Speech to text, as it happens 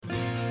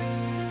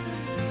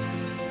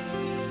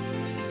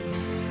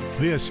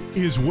This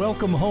is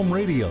Welcome Home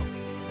Radio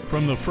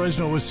from the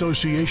Fresno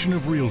Association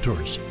of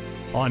Realtors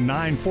on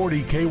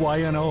 940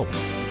 KYNO.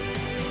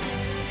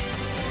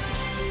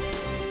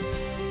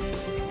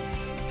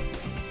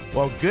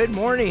 Well, good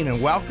morning and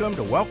welcome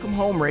to Welcome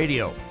Home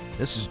Radio.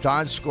 This is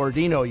Don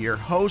Scordino, your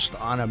host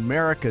on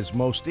America's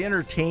most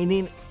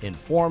entertaining,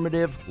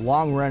 informative,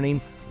 long-running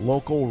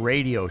local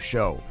radio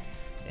show.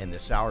 And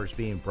this hour is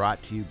being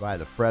brought to you by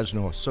the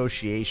Fresno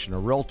Association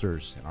of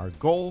Realtors. And our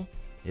goal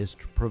is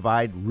to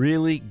provide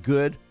really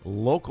good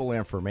local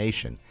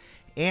information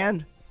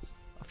and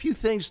a few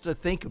things to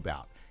think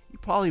about. You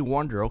probably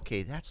wonder,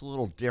 okay, that's a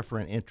little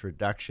different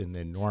introduction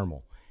than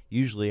normal.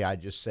 Usually I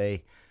just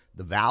say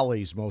the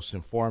Valley's most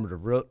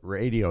informative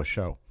radio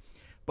show.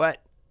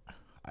 But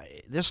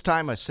this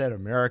time I said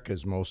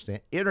America's most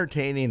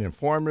entertaining,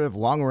 informative,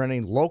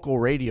 long-running local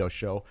radio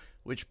show,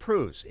 which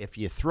proves if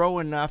you throw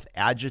enough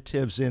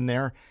adjectives in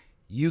there,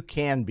 you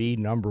can be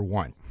number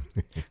one.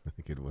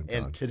 Good one, Don.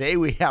 And today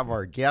we have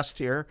our guest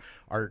here,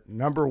 our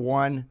number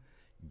one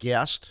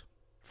guest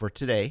for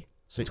today.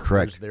 So that's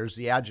correct. There's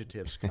the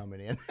adjectives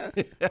coming in.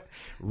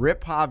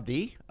 Rip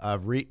Hovde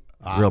of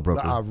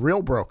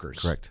Real Brokers.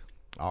 Correct.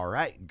 All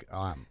right.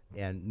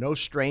 And no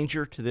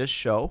stranger to this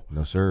show.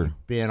 No, sir.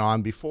 Been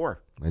on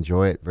before.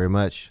 Enjoy it very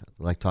much.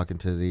 I like talking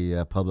to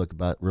the public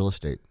about real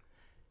estate.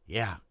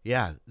 Yeah.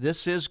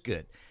 This is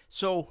good.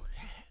 So,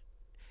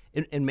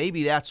 and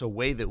maybe that's a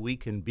way that we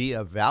can be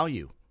of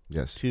value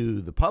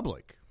to the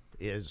public,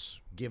 is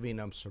giving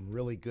them some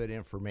really good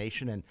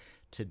information. And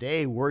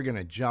today we're going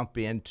to jump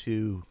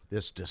into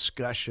this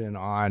discussion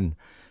on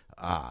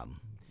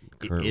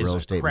current is real a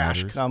estate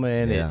crash matters.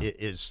 coming? Yeah.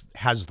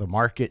 Has the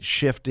market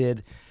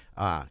shifted?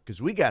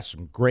 Because we got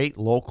some great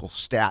local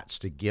stats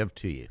to give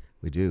to you.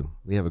 We do.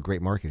 We have a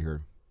great market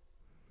here.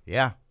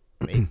 Yeah,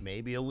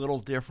 maybe a little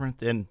different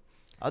than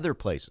other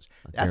places.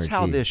 That's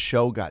how guarantee. this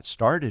show got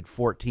started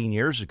 14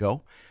 years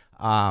ago.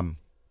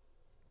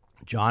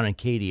 John and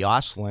Katie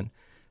Oslin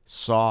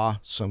saw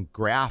some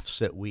graphs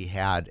that we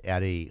had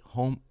at a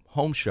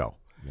home show.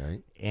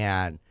 Right.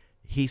 And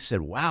he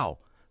said, wow,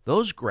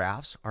 those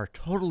graphs are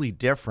totally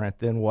different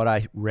than what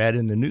I read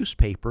in the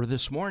newspaper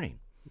this morning.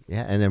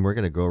 Yeah, and then we're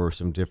going to go over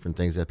some different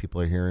things that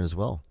people are hearing as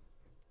well.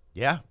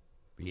 Yeah.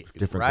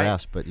 Different right.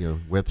 graphs, but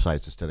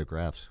websites instead of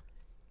graphs.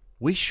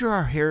 We sure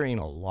are hearing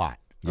a lot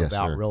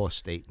about sir. real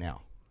estate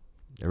now.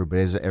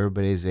 Everybody's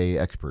a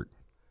expert,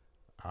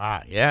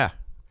 Yeah.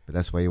 but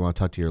that's why you want to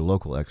talk to your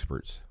local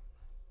experts.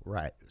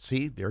 Right.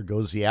 See, there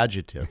goes the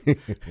adjective.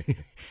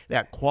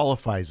 That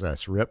qualifies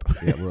us, Rip.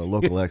 Yeah, we're a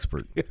local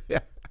expert.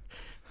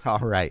 All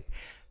right.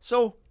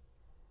 So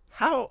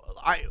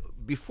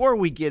before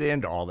we get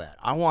into all that,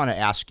 I want to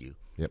ask you,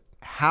 Yep.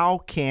 how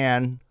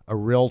can a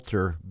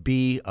realtor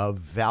be of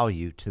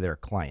value to their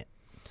client?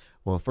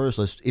 Well, first,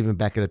 let's even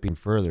back it up even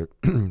further.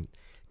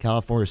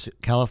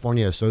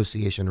 California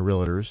Association of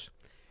Realtors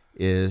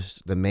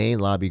is the main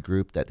lobby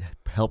group that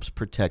helps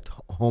protect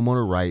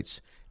homeowner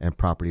rights and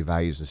property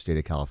values in the state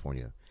of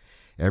California.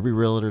 Every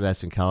realtor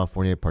that's in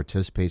California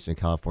participates in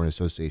California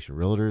Association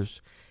of Realtors,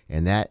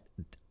 and that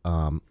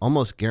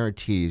almost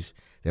guarantees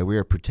that we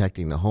are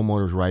protecting the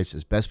homeowners' rights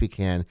as best we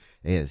can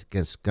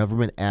against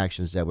government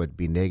actions that would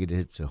be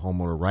negative to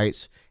homeowner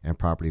rights and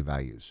property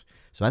values.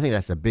 So I think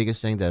that's the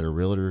biggest thing that a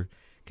realtor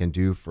can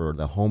do for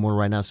the homeowner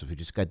right now. So we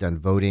just got done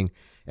voting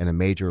in a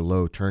major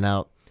low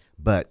turnout.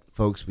 But,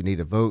 folks, we need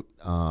to vote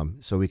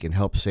so we can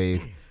help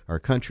save our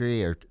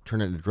country or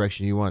turn it in the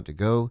direction you want it to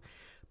go.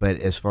 But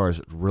as far as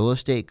real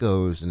estate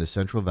goes in the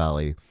Central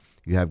Valley,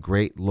 you have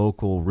great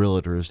local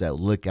realtors that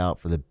look out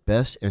for the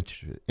best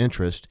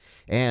interest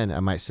and, I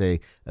might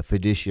say, a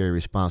fiduciary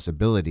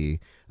responsibility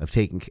of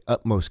taking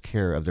utmost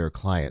care of their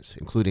clients,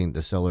 including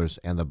the sellers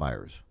and the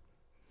buyers.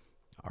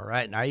 All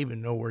right. And I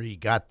even know where you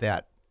got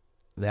that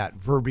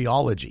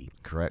verbiology.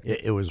 Correct.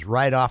 It was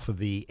right off of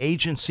the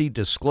agency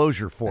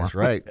disclosure form. That's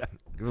right.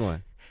 Good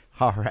one.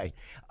 All right.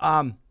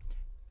 And,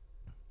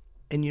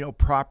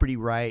 property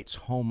rights,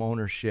 home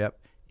ownership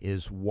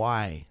is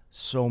why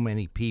so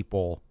many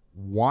people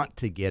want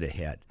to get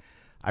ahead.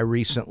 I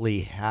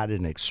recently had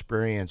an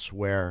experience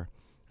where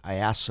I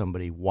asked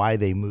somebody why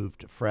they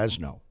moved to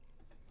Fresno.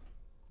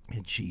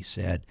 And she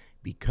said,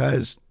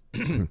 because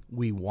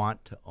we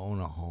want to own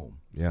a home.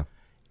 Yeah.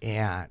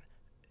 And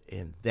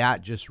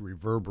that just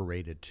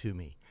reverberated to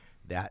me,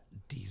 that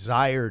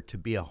desire to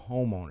be a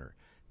homeowner,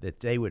 that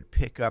they would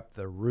pick up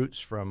the roots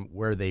from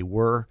where they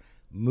were,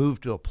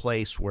 move to a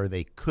place where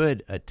they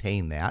could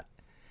attain that.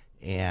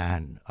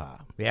 And,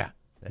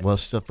 Well,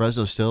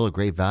 Fresno's still a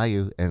great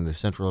value, and the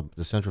Central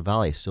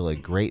Valley is still a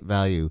great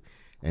value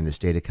in the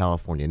state of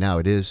California. Now,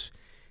 it is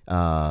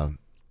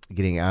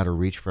getting out of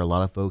reach for a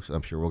lot of folks.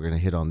 I'm sure we're going to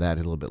hit on that a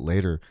little bit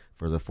later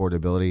for the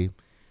affordability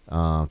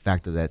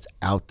factor that's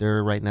out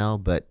there right now.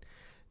 But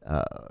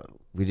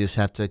we just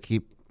have to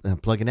keep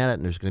plugging at it,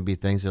 and there's going to be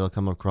things that will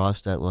come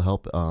across that will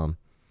help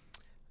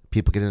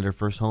people get into their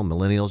first home.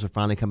 Millennials are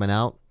finally coming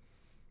out,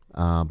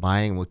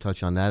 buying. We'll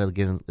touch on that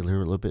again a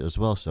little bit as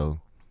well.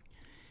 So,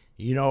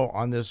 You know,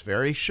 on this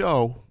very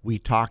show, we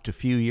talked a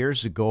few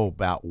years ago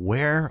about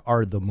where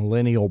are the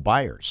millennial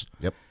buyers.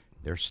 Yep.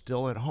 They're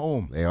still at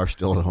home. They are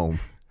still at home.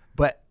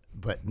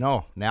 But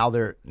no, now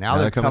they're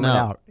coming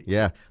out.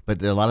 Yeah,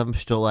 but a lot of them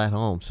still at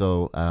home.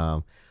 So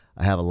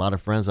I have a lot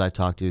of friends I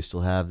talk to who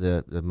still have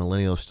the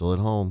millennials still at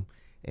home,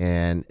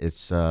 and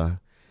it's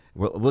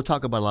we'll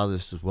talk about a lot of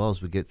this as well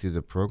as we get through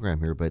the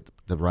program here. But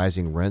the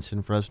rising rents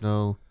in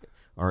Fresno,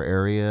 our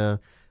area,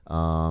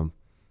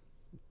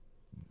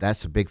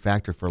 that's a big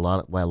factor for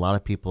why a lot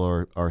of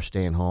people are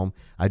staying home.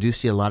 I do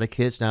see a lot of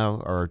kids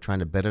now are trying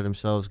to better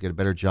themselves, get a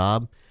better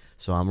job.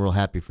 So I'm real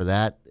happy for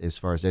that as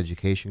far as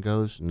education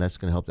goes, and that's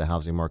going to help the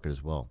housing market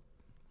as well.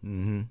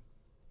 Mm-hmm.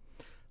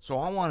 So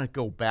I want to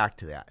go back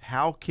to that.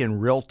 How can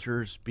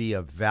realtors be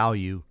of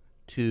value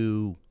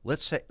to,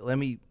 let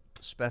me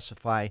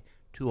specify,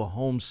 to a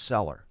home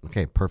seller?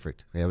 Okay,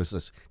 perfect. Yeah,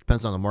 this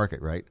depends on the market,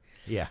 right?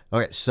 Yeah.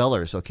 Okay,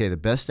 sellers. Okay, the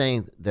best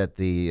thing that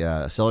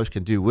the sellers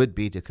can do would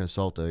be to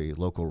consult a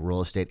local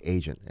real estate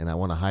agent, and I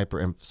want to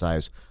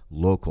hyper-emphasize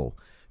local.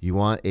 You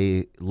want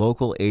a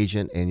local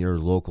agent in your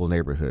local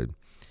neighborhood.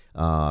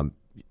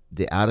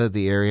 The out of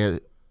the area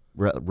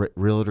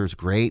realtor's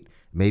great,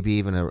 maybe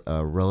even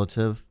a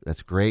relative,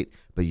 that's great,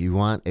 but you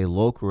want a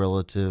local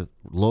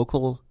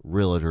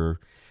realtor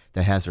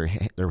that has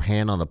their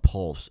hand on the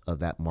pulse of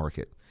that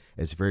market.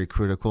 It's very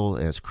critical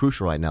and it's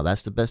crucial right now.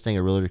 That's the best thing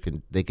a realtor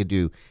could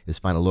do is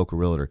find a local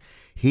realtor.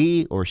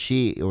 He or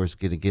she is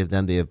going to give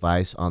them the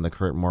advice on the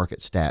current market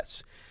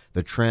stats,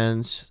 the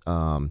trends,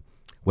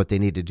 what they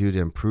need to do to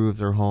improve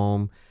their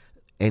home,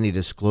 any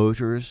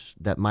disclosures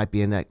that might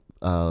be in that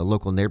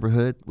local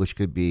neighborhood, which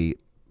could be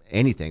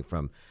anything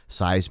from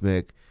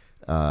seismic,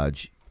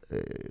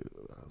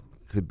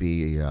 could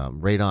be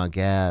radon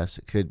gas,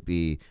 it could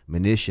be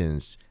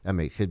munitions. I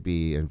mean, it could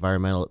be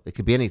environmental. It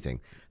could be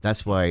anything.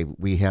 That's why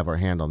we have our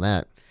hand on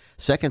that.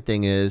 Second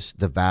thing is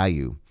the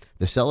value.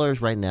 The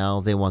sellers right now,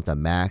 they want the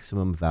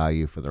maximum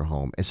value for their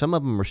home, and some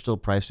of them are still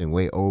pricing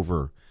way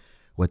over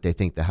what they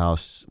think the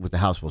house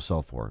will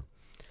sell for.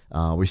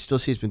 We still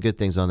see some good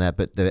things on that,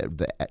 but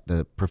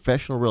the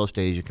professional real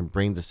estate agent can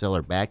bring the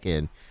seller back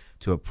in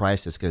to a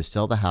price that's going to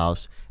sell the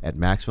house at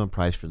maximum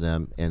price for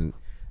them and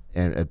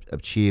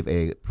achieve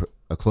a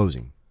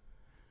closing.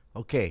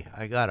 Okay,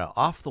 I got an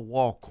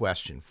off-the-wall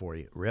question for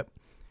you, Rip.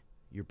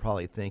 You're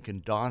probably thinking,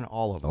 Don,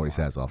 all of them always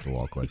has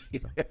off-the-wall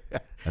questions. So.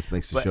 That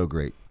makes the show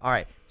great. All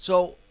right,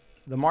 so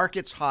the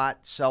market's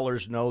hot.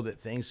 Sellers know that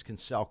things can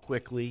sell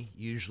quickly,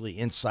 usually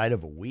inside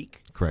of a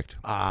week. Correct.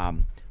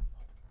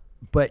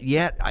 But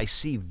yet I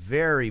see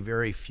very,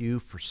 very few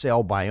for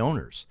sale by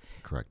owners.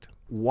 Correct.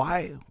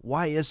 Why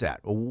is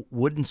that?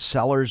 Wouldn't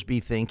sellers be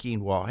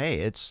thinking, well,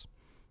 hey,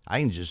 I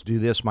can just do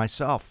this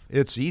myself.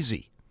 It's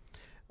easy.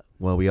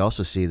 Well, we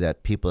also see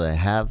that people that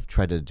have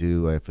tried to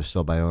do a for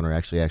sale by owner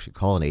actually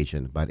call an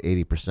agent. About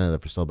 80% of the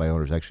for sale by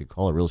owners actually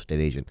call a real estate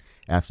agent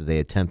after they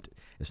attempt.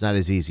 It's not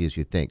as easy as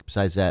you think.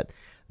 Besides that,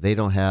 they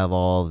don't have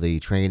all the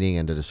training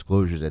and the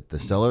disclosures that the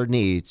seller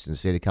needs in the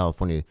state of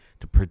California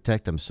to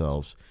protect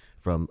themselves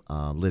from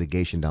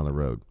litigation down the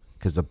road.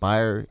 Because the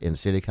buyer in the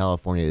state of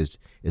California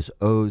is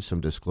owed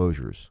some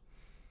disclosures.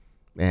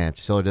 And if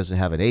the seller doesn't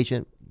have an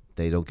agent,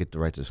 they don't get the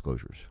right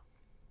disclosures.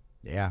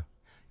 Yeah.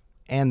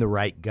 And the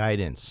right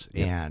guidance.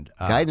 Yeah. And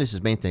guidance is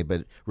the main thing,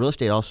 but real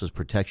estate also is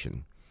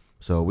protection.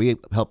 So we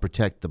help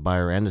protect the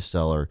buyer and the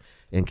seller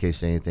in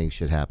case anything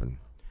should happen.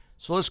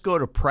 So let's go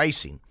to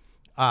pricing.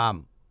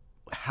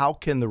 How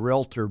can the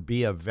realtor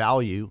be of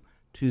value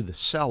to the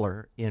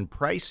seller in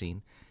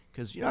pricing?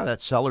 Because,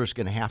 that seller is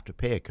going to have to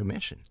pay a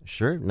commission.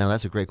 Sure. Now,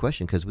 that's a great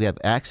question because we have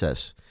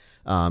access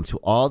to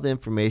all the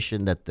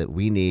information that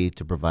we need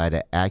to provide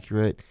an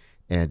accurate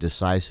and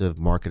decisive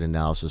market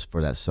analysis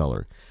for that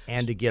seller.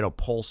 And to get a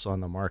pulse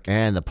on the market.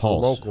 And the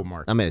pulse. The local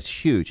market. I mean,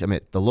 it's huge. I mean,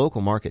 the local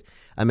market.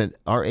 I mean,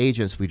 our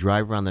agents, we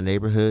drive around the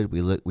neighborhood.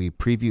 We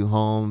preview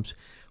homes.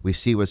 We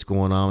see what's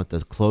going on with the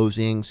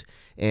closings.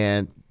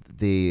 And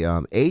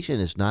the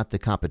agent is not the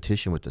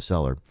competition with the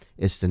seller.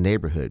 It's the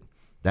neighborhood.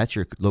 That's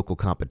your local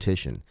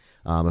competition.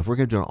 If we're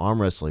going to do an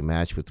arm wrestling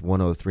match with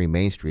 103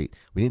 Main Street,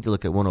 we need to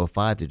look at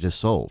 105 that just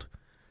sold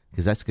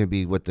because that's going to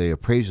be what the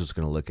appraiser is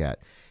going to look at.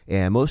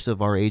 And most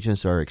of our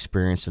agents are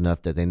experienced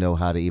enough that they know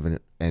how to even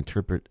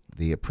interpret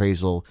the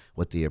appraisal,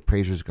 what the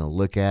appraiser is going to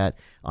look at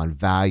on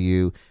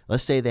value.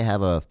 Let's say they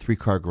have a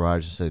 3-car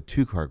garage instead of a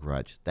 2-car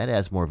garage. That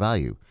adds more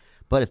value.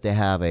 But if they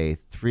have a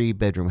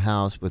 3-bedroom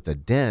house with a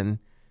den,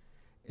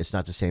 it's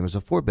not the same as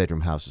a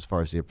 4-bedroom house as far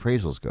as the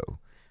appraisals go.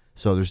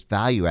 So there's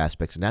value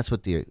aspects, and that's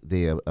what the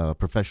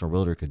professional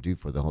realtor can do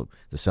for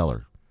the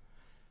seller.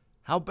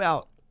 How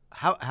about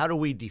how do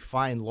we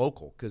define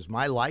local? Because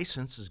my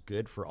license is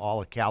good for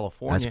all of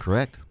California. That's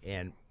correct.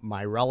 And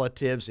my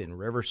relatives in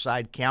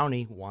Riverside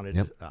County wanted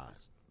to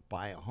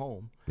buy a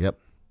home. Yep.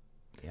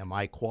 Am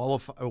I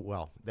qualified?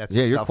 Well, that's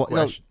a tough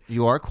question. No,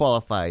 you are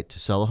qualified to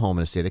sell a home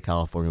in the state of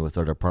California with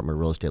our Department of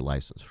Real Estate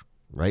license,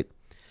 right?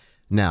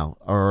 Now,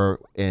 are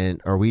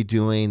we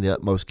doing the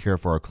utmost care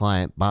for our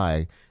client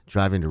by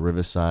driving to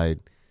Riverside,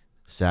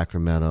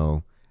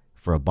 Sacramento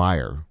for a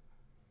buyer?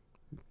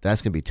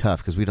 that's going to be tough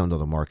because we don't know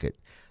the market.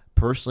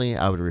 Personally,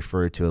 I would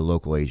refer to a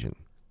local agent.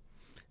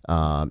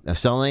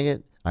 Selling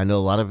it, I know a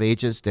lot of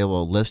agents, they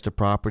will list a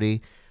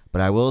property,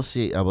 but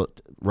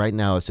right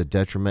now it's a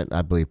detriment,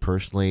 I believe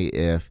personally,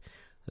 if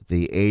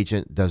the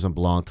agent doesn't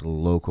belong to the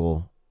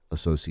local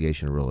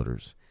association of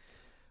realtors.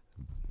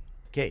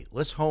 Okay,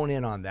 let's hone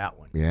in on that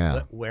one.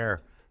 Yeah.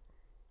 Where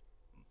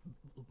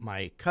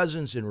my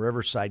cousins in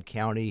Riverside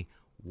County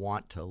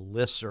want to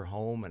list their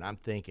home, and I'm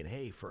thinking,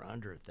 hey, for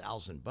under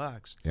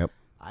 $1,000, Yep.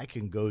 I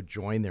can go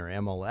join their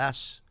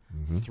MLS,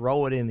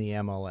 throw it in the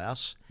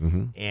MLS,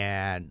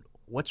 and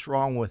what's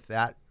wrong with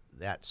that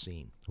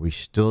scene? We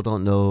still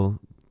don't know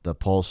the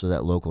pulse of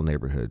that local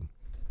neighborhood.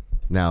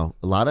 Now,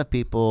 a lot of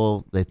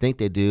people, they think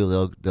they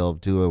do. They'll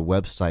do a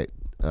website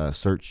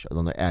search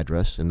on the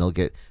address, and they'll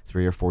get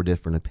 3 or 4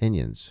 different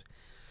opinions.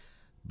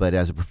 But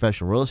as a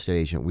professional real estate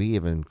agent, we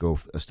even go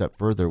a step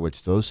further,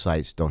 which those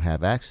sites don't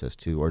have access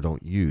to or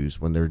don't use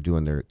when they're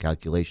doing their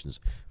calculations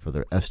for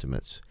their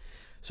estimates.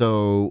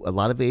 So a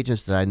lot of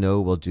agents that I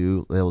know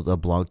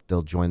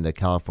they'll join the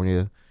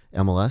California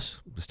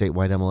MLS, the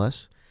statewide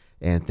MLS,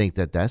 and think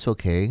that that's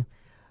okay.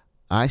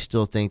 I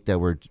still think that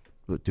we're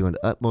doing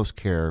utmost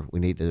care. We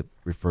need to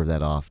refer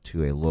that off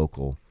to a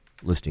local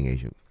listing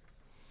agent.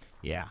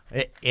 Yeah,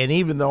 and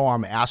even though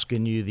I'm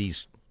asking you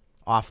these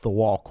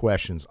off-the-wall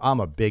questions,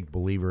 I'm a big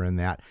believer in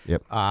that.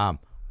 Yep.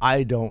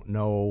 I don't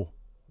know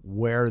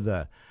where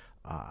the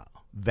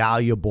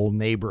valuable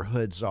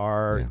neighborhoods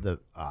are,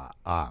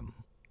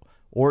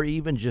 or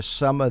even just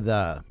some of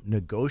the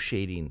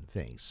negotiating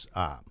things,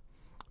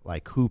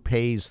 like who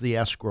pays the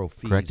escrow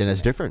fees. Correct, and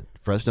it's different.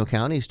 Fresno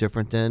County is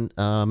different than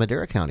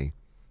Madera County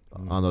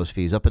on those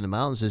fees. Up in the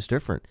mountains, it's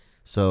different.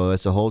 So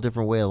it's a whole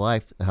different way of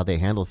life, how they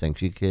handle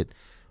things.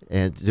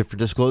 And different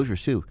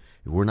disclosures, too.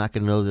 We're not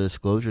going to know the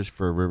disclosures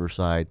for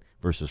Riverside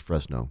versus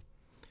Fresno.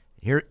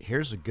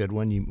 Here's a good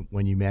one.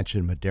 When you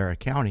mentioned Madera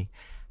County,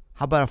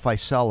 how about if I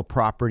sell a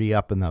property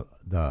up in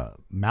the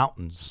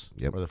mountains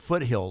or the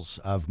foothills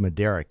of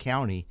Madera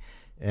County,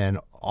 and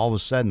all of a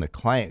sudden the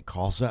client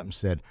calls up and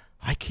said,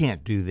 I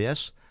can't do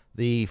this.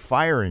 The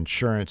fire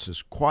insurance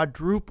is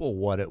quadruple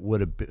what it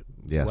would have been,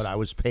 what I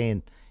was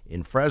paying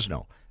in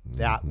Fresno.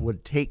 That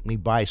would take me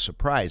by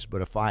surprise.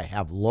 But if I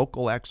have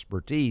local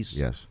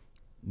expertise,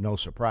 no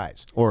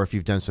surprise. Or if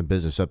you've done some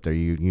business up there,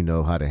 you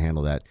know how to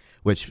handle that,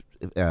 which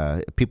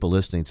people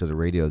listening to the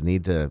radio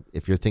need to,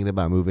 if you're thinking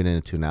about moving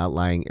into an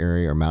outlying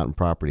area or mountain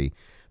property,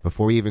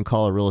 before you even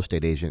call a real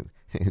estate agent,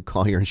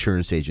 call your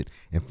insurance agent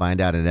and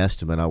find out an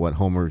estimate on what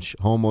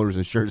homeowners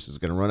insurance is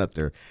going to run up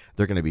there.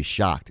 They're going to be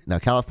shocked. Now,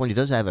 California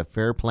does have a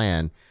fair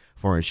plan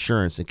for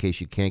insurance in case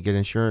you can't get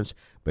insurance,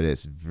 but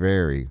it's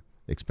very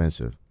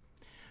expensive.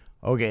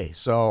 Okay,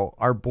 so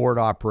our board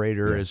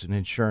operator is an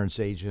insurance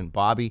agent,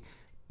 Bobby.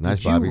 Nice,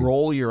 Did Bobby. you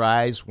roll your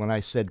eyes when I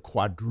said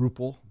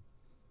quadruple?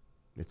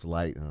 It's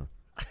light,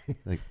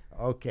 huh?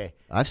 Okay.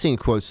 I've seen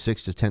quotes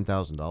 $6,000 to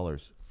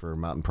 $10,000 for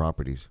mountain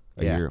properties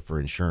a year for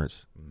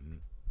insurance. Mm-hmm.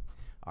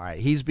 All right,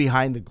 he's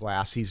behind the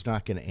glass. He's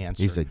not going to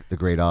answer. He's the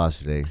Great Oz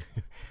today.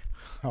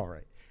 All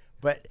right,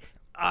 but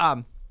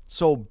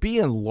so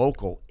being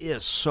local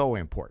is so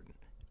important.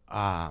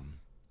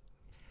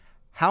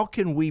 How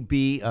can we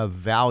be of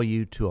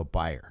value to a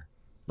buyer?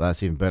 Well,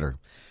 that's even better.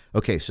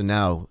 Okay, so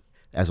now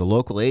as a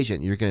local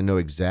agent, you're going to know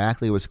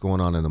exactly what's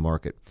going on in the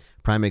market.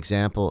 Prime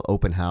example,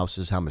 open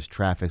houses, how much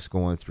traffic's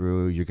going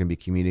through. You're going to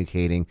be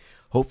communicating.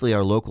 Hopefully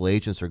our local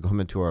agents are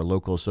coming to our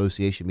local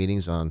association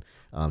meetings on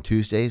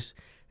Tuesdays.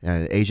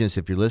 And agents,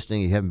 if you're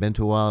listening, you haven't been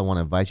to a while, I want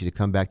to invite you to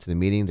come back to the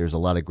meeting. There's a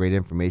lot of great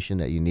information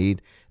that you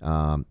need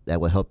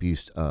that will help you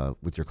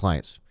with your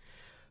clients.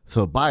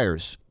 So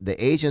buyers,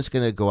 the agent's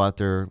going to go out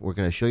there. We're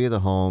going to show you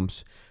the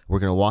homes. We're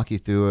going to walk you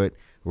through it.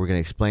 We're going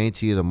to explain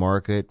to you the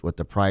market, what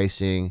the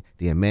pricing,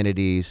 the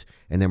amenities,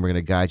 and then we're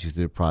going to guide you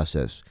through the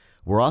process.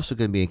 We're also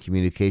going to be in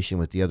communication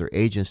with the other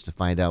agents to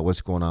find out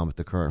what's going on with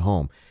the current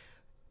home.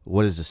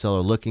 What is the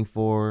seller looking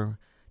for?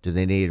 Do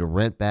they need a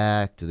rent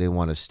back? Do they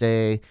want to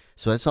stay?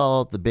 So that's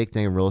all the big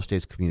thing in real estate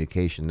is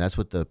communication. That's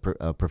what the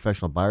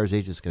professional buyer's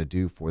agent is going to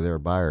do for their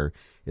buyer,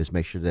 is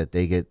make sure that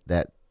they get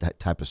that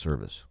type of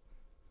service.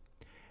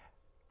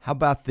 How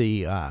about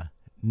the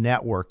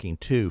networking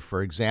too?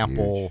 For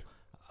example,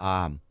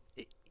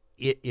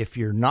 if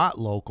you're not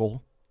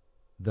local,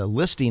 the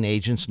listing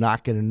agent's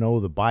not going to know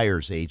the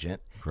buyer's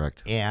agent.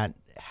 Correct. And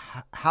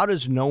how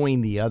does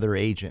knowing the other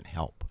agent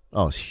help?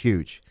 Oh, it's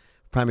huge.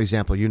 Prime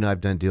example, you and I have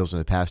done deals in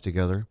the past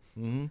together.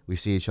 Mm-hmm. We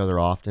see each other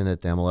often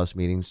at the MLS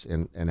meetings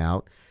and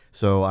out.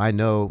 So I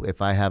know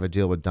if I have a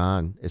deal with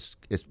Don, it's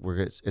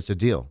a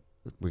deal.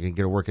 We're going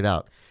to work it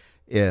out.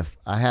 If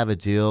I have a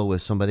deal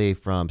with somebody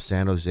from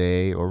San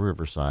Jose or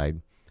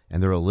Riverside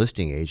and they're a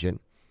listing agent,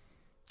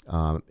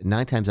 9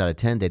 times out of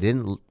 10, they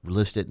didn't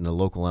list it in the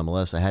local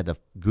MLS. I had to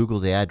Google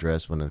the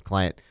address when a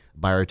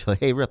buyer tell,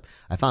 hey, Rip,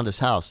 I found this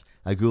house.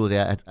 I Googled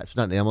it. It's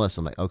not in the MLS.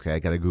 I'm like, okay, I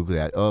got to Google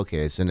that.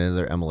 Okay, it's in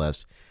another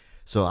MLS.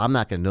 So I'm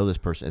not going to know this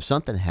person. If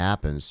something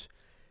happens,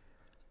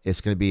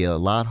 it's going to be a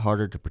lot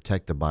harder to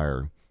protect the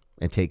buyer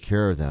and take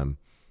care of them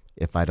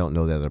if I don't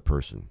know the other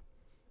person.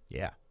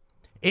 Yeah.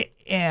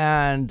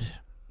 And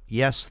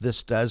yes,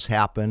 this does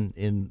happen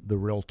in the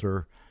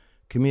realtor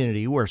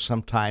community where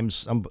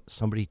sometimes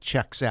somebody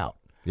checks out.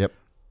 Yep.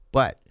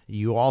 But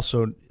you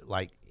also,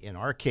 like in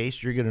our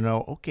case, you're going to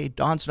know, okay,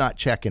 Don's not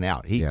checking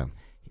out.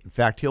 In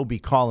fact, he'll be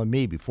calling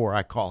me before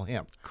I call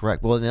him.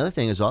 Correct. Well, the other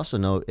thing is also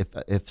know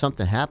if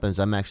something happens,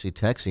 I'm actually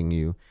texting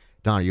you,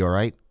 Don, are you all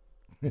right?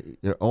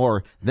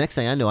 Or the next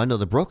thing I know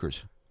the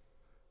brokers.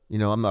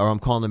 I'm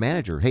calling the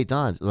manager. Hey,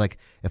 Don, like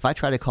if I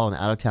try to call an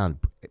out-of-town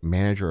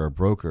manager or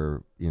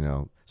broker,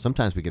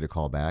 sometimes we get a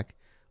call back,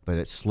 but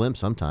it's slim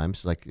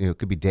sometimes. Like, it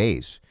could be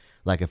days.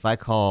 Like if I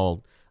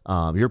called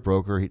your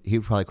broker, he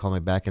would probably call me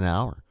back in an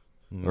hour.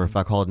 Mm-hmm. Or if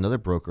I called another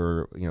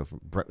broker,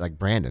 like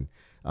Brandon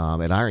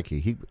at Iron Key,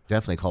 he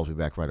definitely calls me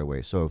back right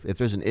away. So if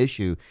there's an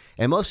issue,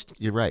 and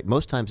you're right,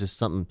 most times it's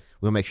something,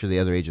 we'll make sure the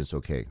other agent's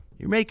okay.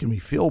 You're making me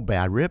feel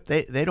bad, Rip.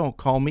 They don't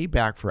call me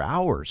back for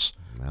hours.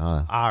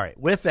 All right.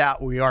 With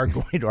that, we are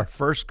going to our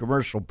first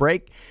commercial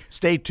break.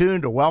 Stay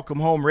tuned to Welcome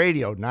Home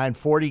Radio,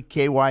 940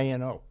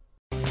 KYNO.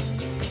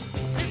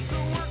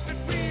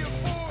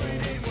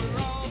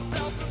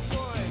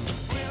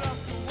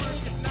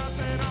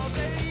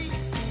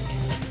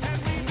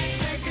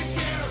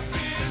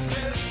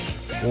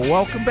 Well,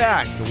 welcome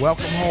back to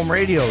Welcome Home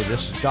Radio.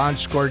 This is Don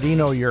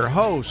Scordino, your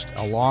host,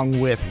 along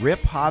with Rip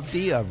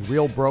Hovde of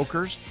Real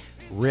Brokers.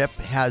 Rip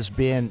has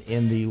been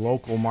in the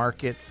local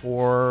market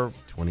for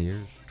 20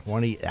 years.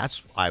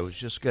 I was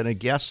just going to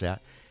guess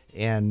that.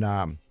 And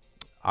all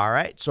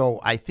right,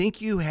 so I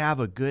think you have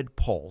a good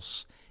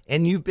pulse,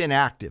 and you've been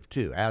active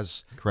too,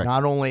 as Correct.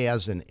 Not only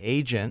as an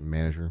agent,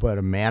 manager, but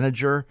a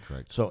manager.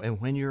 Correct. So,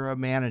 and when you're a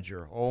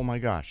manager, oh my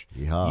gosh,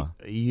 yeah,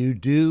 you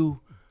do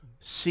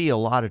see a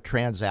lot of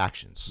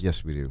transactions.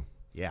 Yes, we do.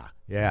 Yeah.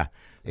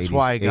 That's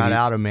why I got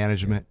out of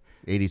management.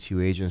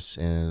 82 agents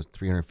and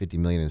 $350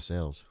 million in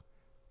sales.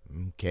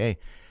 Okay.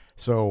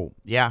 So,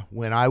 yeah,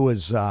 when I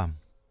was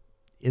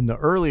in the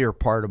earlier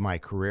part of my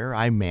career,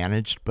 I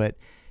managed, but,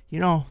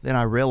 then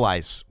I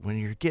realized when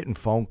you're getting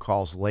phone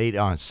calls late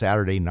on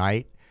Saturday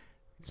night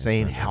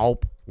saying,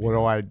 help, what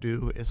do I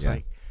do? It's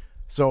like,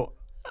 so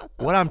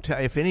what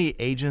if any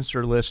agents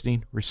are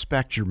listening,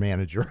 respect your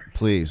manager.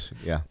 Please,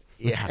 yeah.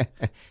 Yeah.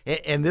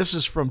 And this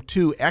is from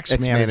two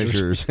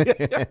ex-managers.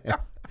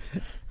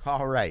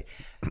 All right.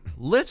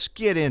 Let's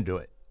get into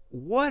it.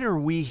 What are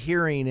we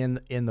hearing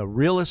in the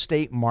real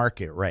estate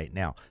market right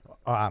now?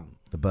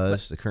 The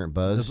buzz, the current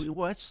buzz.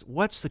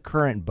 What's the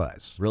current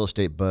buzz? Real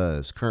estate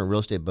buzz. Current real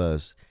estate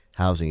buzz.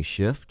 Housing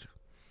shift.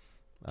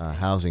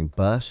 Housing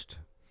bust.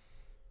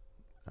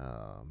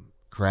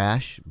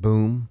 Crash.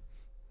 Boom.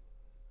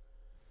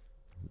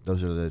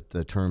 Those are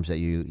the terms that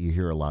you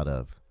hear a lot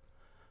of.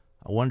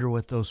 I wonder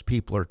what those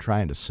people are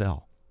trying to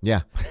sell.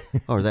 Yeah.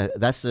 Or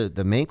that's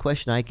the main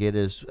question I get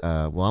is,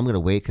 I'm going to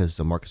wait because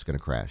the market's going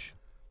to crash.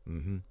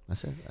 Mm-hmm.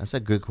 That's a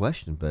good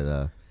question,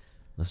 but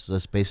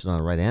let's base it on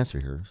the right answer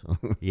here. So.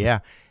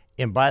 Yeah.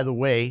 And by the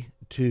way,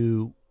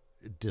 to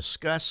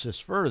discuss this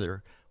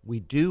further,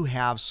 we do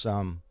have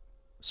some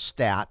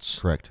stats.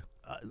 Correct.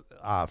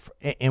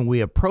 And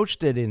we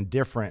approached it in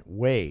different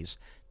ways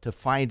to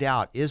find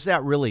out, is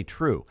that really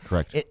true?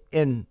 Correct.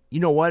 And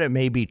you know what? It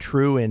may be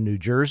true in New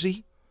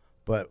Jersey,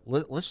 but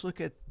let's look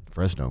at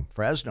Fresno,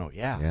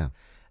 yeah. Yeah.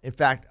 In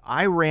fact,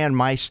 I ran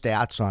my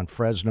stats on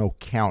Fresno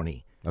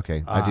County.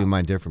 Okay, I do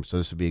mine different, so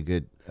this would be a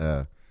good.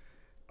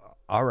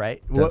 All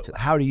right.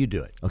 How do you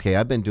do it? Okay,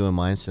 I've been doing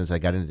mine since I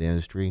got into the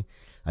industry.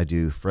 I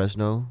do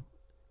Fresno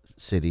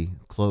City,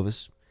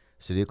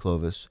 City of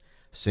Clovis,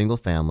 single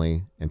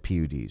family, and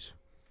PUDs.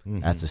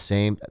 Mm-hmm. That's the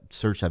same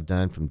search I've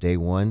done from day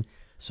one,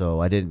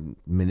 so I didn't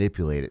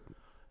manipulate it.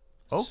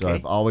 Okay. So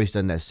I've always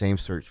done that same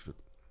search.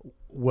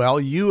 Well,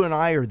 you and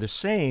I are the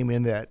same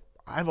in that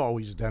I've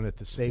always done it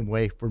the same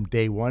way from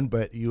day one,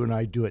 but you and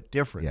I do it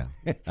different.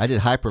 Yeah. I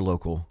did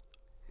hyperlocal.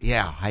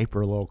 Yeah,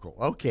 hyperlocal.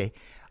 Okay.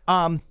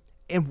 And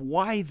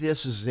why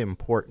this is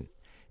important.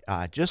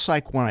 Just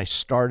like when I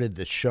started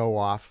the show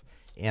off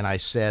and I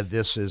said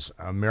this is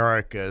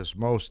America's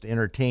most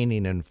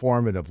entertaining,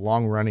 informative,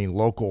 long-running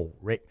local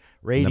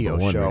radio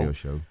 #1 show. Radio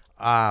show.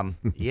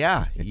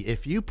 Yeah,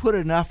 if you put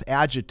enough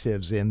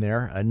adjectives in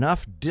there,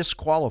 enough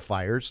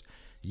disqualifiers,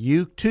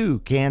 you too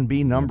can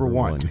be number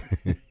one.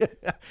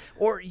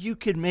 Or you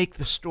can make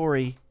the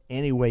story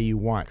any way you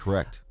want.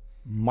 Correct.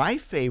 My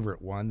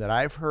favorite one that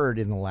I've heard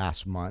in the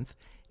last month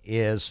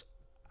is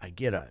I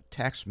get a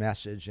text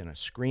message and a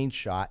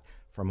screenshot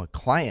from a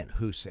client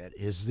who said,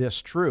 is this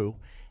true?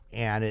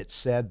 And it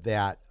said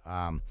that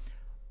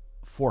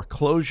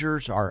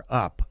foreclosures are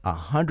up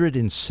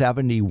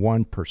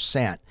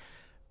 171%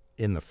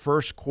 in the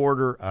first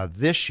quarter of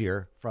this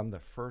year from the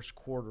first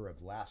quarter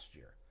of last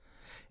year.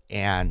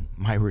 And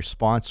my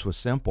response was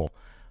simple.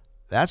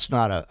 That's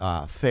not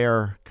a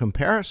fair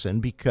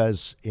comparison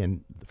because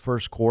in the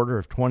first quarter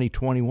of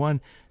 2021,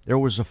 there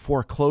was a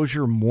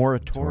foreclosure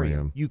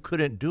moratorium. You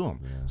couldn't do them.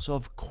 Yeah. So,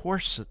 of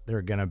course,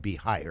 they're going to be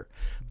higher.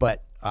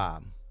 But,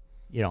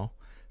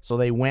 So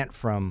they went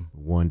from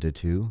 1 to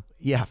 2.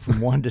 Yeah,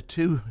 from 1 to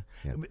 2,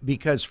 Yep.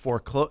 because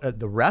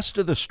the rest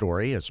of the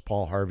story, as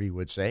Paul Harvey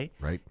would say,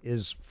 Right.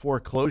 is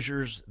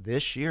foreclosures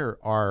this year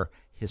are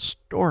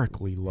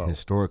historically low.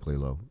 Historically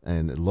low.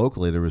 And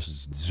locally, there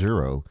was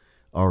 0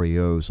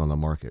 REOs on the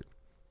market.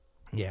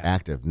 Yeah.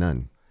 Active,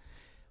 none.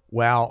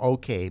 Well,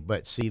 okay,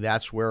 but see,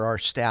 that's where our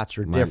stats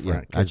are different,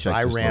 I because checked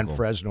I this ran local.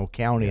 Fresno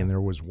County and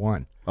there was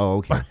 1. Oh,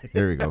 okay.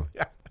 There we go.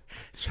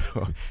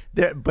 So,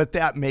 but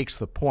that makes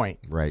the point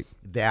Right.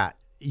 that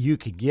you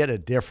could get a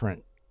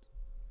different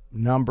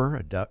number,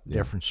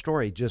 different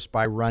story just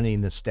by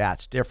running the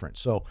stats different.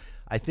 So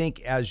I think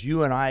as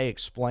you and I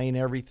explain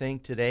everything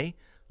today,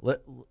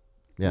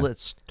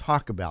 let's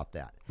talk about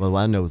that. Well,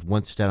 I know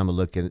one stat I'm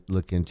going to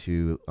look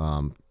into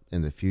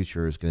in the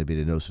future is going to be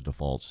the notice of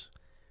defaults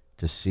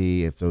to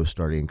see if those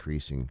start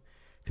increasing.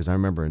 Because I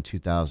remember in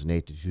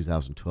 2008 to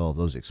 2012,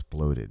 those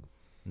exploded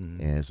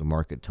as the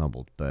market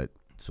tumbled.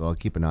 So I'll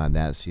keep an eye on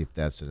that and see if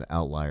that's an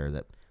outlier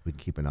that we can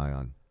keep an eye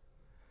on.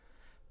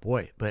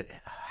 Boy, but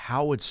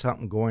how would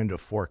something go into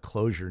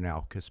foreclosure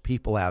now? Because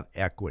people have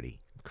equity.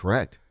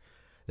 Correct.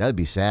 That would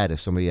be sad if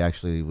somebody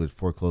actually would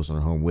foreclose on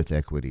a home with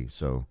equity.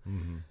 So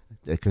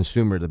the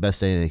consumer, the best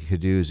thing they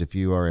could do is, if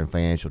you are in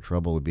financial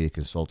trouble, would be to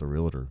consult a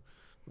realtor,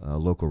 a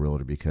local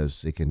realtor,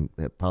 because they can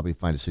probably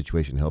find a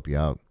situation to help you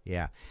out.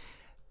 Yeah.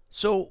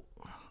 So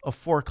a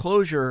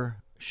foreclosure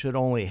should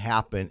only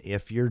happen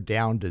if you're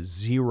down to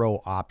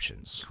 0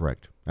 options.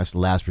 Correct. That's the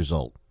last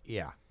result.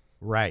 Yeah,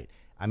 right.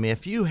 I mean,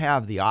 if you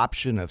have the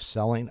option of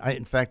selling,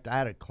 in fact, I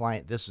had a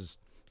client, this is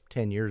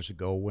 10 years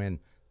ago when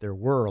there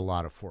were a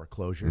lot of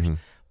foreclosures,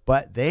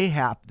 but they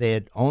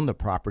had owned the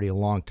property a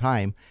long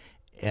time.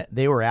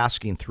 They were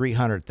asking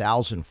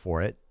 $300,000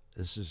 for it.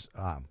 This is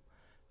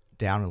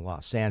down in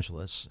Los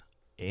Angeles,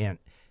 and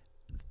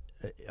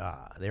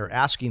they were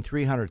asking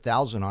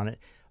 $300,000 on it.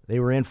 They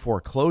were in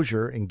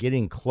foreclosure and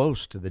getting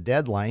close to the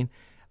deadline,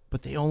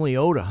 but they only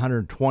owed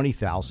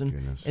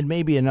 $120,000 and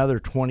maybe another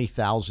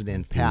 $20,000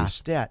 in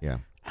past debt. Yeah.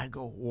 I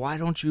go, why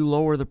don't you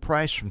lower the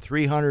price from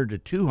 $300,000 to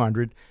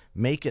 $200,000,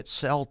 make it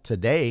sell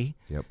today,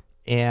 Yep.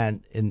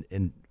 and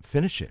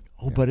finish it?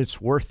 Oh, but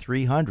it's worth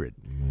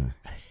 $300,000.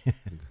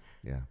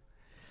 Yeah.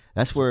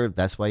 That's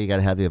why you got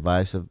to have the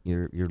advice of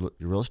your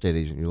real estate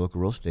agent, your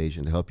local real estate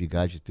agent, to help you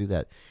guide you through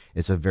that.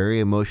 It's a very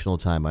emotional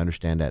time. I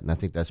understand that, and I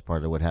think that's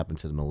part of what happened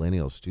to the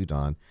millennials too,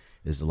 Don,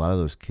 is a lot of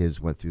those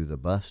kids went through the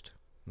bust.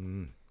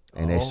 And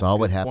they saw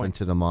what happened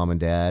to the mom and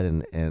dad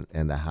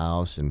and the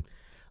house, and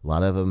a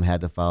lot of them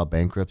had to file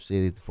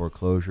bankruptcy,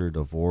 foreclosure,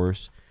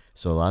 divorce.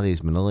 So a lot of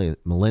these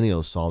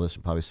millennials saw this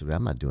and probably said,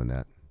 I'm not doing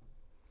that.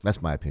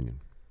 That's my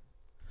opinion.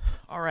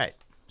 All right.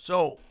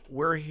 So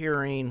we're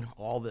hearing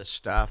all this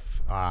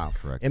stuff.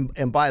 Correct.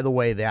 And by the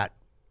way, that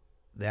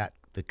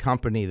the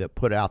company that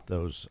put out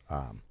those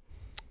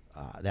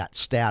that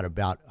stat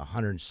about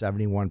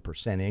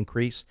 171%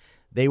 increase,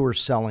 they were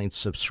selling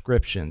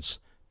subscriptions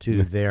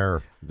to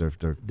their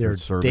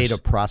service. data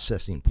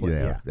processing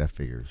plan. Yeah, that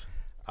figures.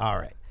 All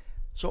right.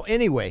 So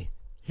anyway,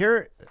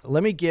 here,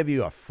 let me give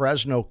you a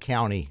Fresno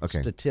County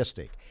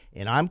statistic.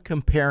 And I'm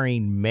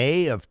comparing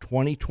May of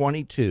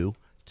 2022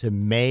 to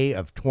May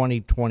of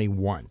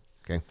 2021.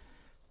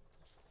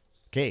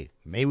 Okay,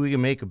 maybe we can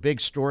make a big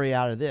story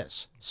out of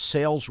this.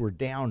 Sales were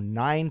down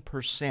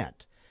 9%.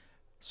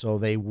 So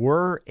they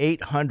were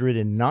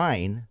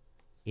 809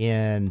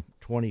 in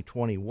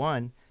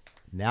 2021.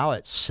 Now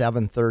it's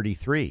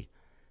 733.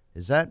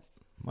 Is that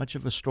much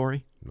of a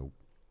story? Nope.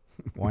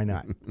 Why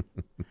not?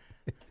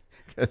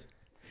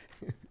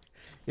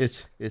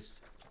 It's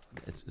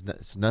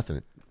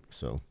nothing.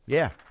 So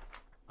Yeah,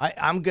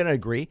 I'm going to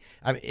agree.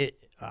 I mean,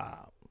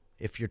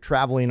 if you're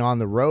traveling on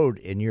the road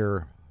and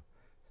your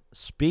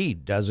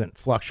speed doesn't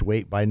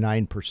fluctuate by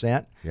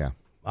 9%, yeah,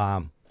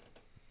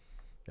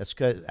 that's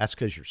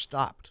because you're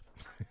stopped.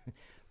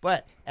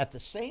 But at the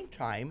same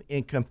time,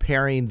 in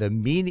comparing the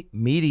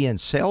median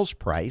sales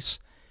price,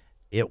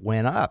 it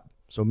went up.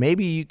 So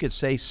maybe you could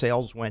say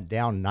sales went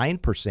down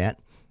 9%,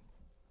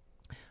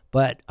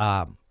 but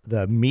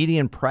the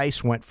median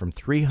price went from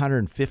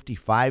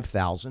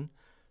 $355,000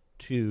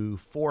 to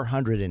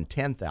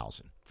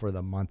 $410,000 for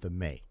the month of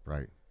May.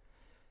 right.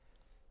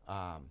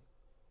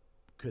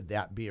 Could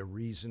that be a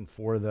reason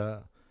for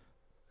the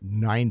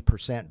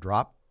 9%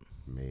 drop?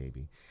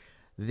 Maybe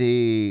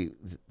there's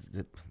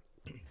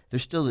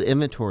still the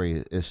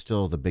inventory is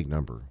still the big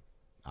number.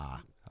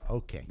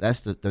 Okay.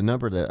 That's the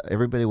number that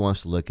everybody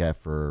wants to look at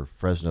for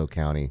Fresno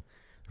County,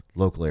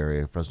 local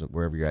area, Fresno,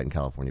 wherever you're at in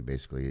California,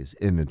 basically, is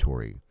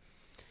inventory.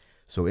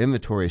 So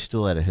inventory is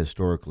still at a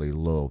historically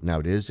low. Now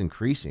it is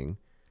increasing,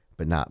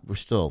 but we're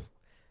still,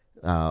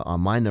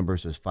 on my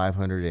numbers, there's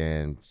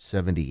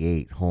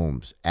 578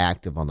 homes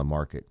active on the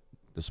market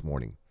this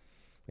morning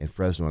in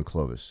Fresno and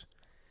Clovis,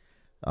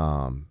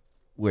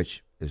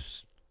 which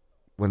is,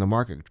 when the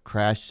market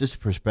crashed, just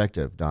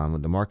perspective, Don,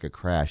 when the market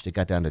crashed, it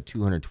got down to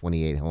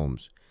 228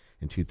 homes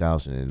in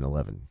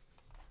 2011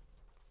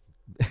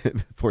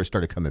 before it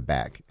started coming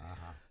back.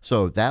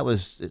 So that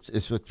was,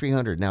 it's with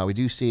 300. Now we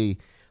do see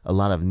a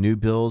lot of new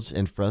builds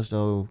in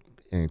Fresno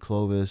and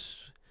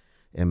Clovis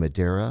and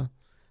Madera.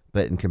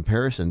 But in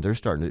comparison, we're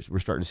starting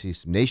to see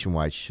some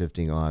nationwide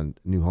shifting on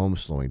new homes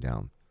slowing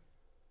down.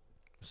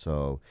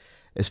 So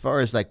as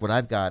far as like what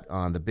I've got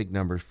on the big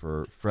numbers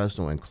for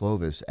Fresno and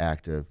Clovis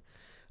active,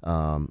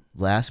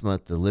 last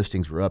month the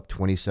listings were up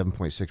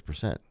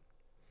 27.6%.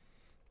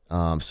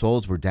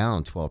 Solds were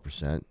down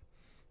 12%,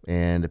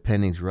 and the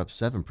pendings were up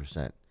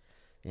 7%.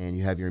 And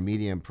you have your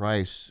median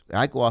price.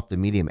 I go off the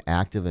medium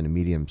active and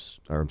the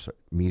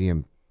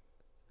medium.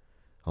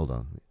 Hold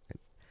on.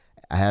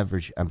 I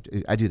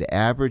do the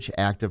average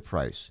active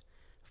price,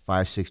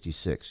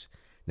 $566.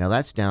 Now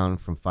that's down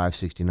from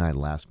 $569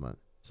 last month.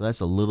 So that's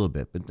a little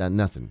bit, but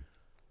nothing.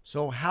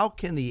 So how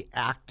can the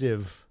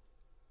active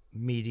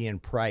median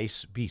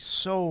price be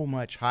so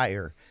much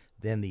higher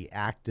than the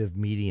active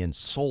median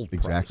sold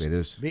price? Exactly, it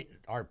is.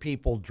 Are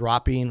people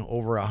dropping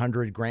over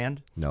 $100,000?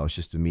 No, it's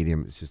just the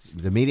medium. It's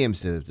just the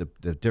medium's the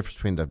difference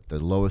between the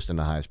lowest and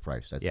the highest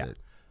price. That's it.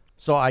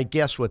 So I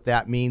guess what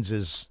that means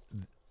is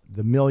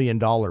the $1 million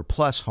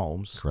plus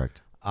homes, correct,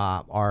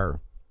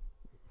 are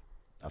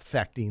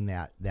affecting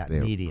that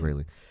median.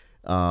 Greatly.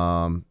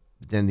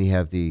 Then you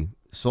have the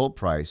sold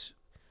price,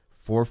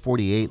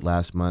 $448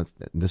 last month.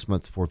 This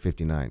month's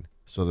 $459.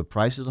 So the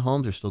prices of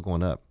homes are still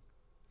going up,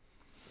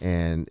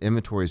 and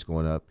inventory is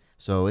going up.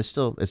 So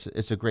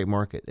it's a great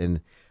market.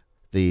 And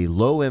the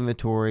low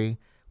inventory,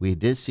 we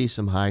did see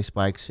some high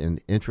spikes in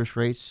interest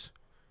rates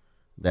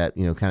that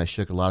kind of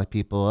shook a lot of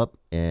people up,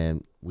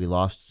 and we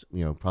lost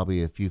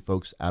probably a few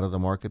folks out of the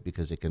market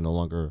because they can no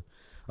longer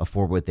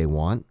afford what they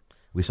want.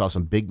 We saw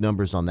some big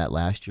numbers on that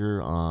last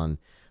year on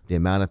the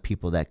amount of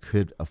people that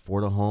could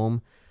afford a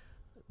home.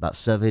 About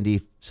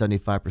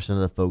 75% of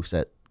the folks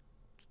that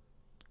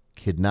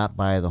could not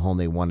buy the home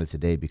they wanted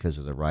today because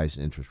of the rise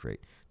in interest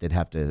rate, they'd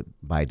have to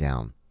buy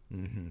down.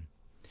 Mm-hmm.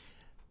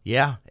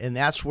 Yeah, and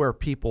that's where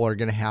people are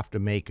going to have to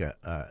make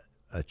a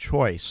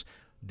choice.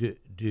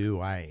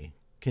 Do I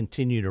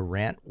continue to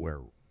rent where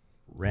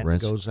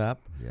rent goes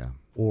up? Yeah.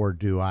 Or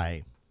do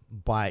I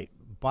buy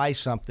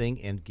something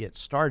and get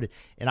started?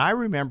 And I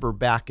remember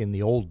back in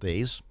the old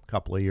days, a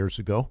couple of years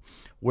ago,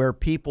 where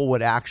people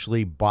would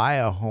actually buy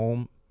a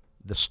home,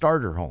 the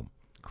starter home,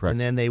 correct,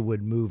 and then they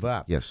would move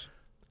up. Yes.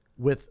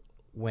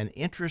 When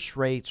interest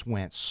rates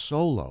went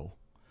so low,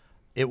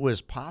 it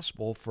was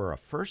possible for a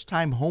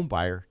first-time home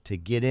buyer to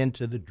get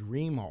into the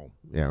dream home.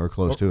 Yeah, or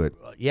close to it.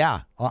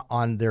 Yeah,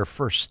 on their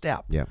first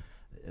step. Yeah.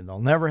 And they'll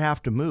never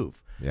have to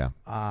move. Yeah.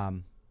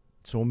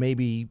 So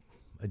maybe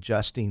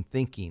adjusting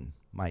thinking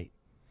might.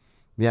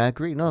 Yeah, I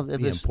agree. No,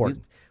 be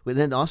important. But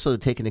then also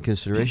take into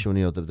consideration,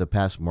 the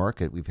past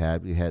market we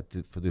had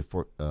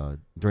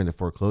during the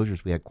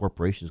foreclosures, we had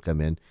corporations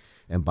come in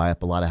and buy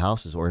up a lot of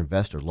houses, or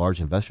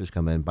large investors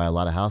come in and buy a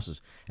lot of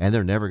houses, and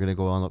they're never going to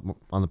go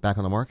back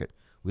on the market.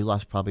 We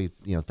lost probably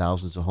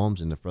thousands of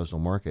homes in the Fresno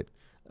market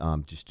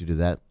just due to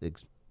that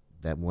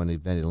one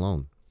event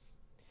alone.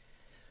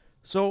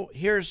 So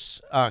here's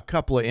a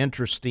couple of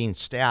interesting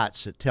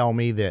stats that tell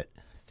me that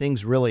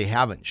things really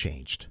haven't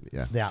changed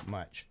that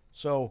much.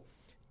 So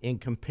in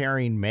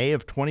comparing May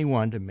of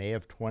 21 to May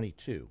of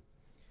 22,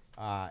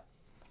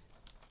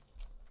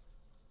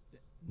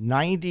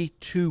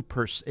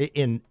 92%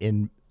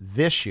 in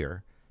this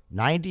year,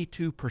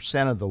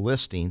 92% of the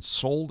listings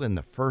sold in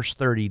the first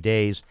 30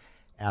 days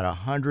at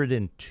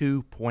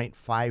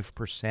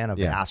 102.5%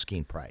 of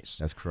asking price.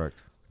 That's correct.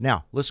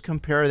 Now, let's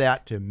compare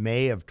that to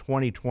May of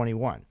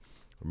 2021.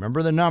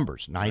 Remember the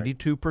numbers,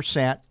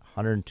 92%,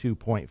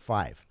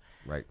 102.5.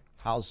 Right.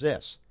 How's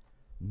this?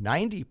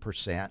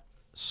 90%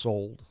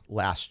 sold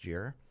last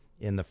year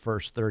in the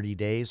first 30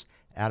 days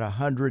at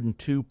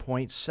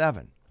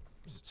 102.7.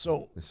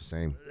 So it's the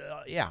same.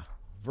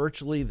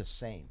 Virtually the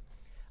same.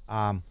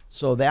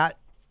 So that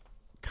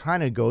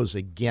kind of goes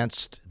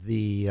against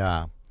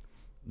the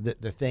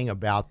thing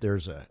about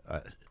there's a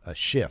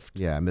shift.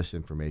 Yeah,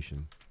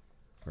 misinformation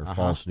or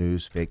false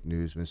news, fake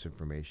news,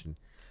 misinformation.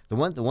 The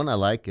one I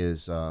like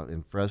is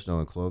in Fresno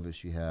and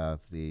Clovis, you have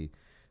the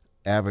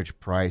average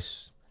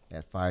price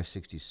at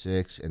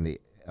 $566 and the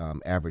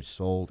average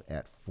sold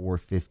at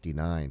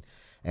 $459,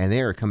 and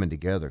they are coming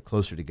together,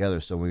 closer together.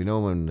 So we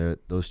know when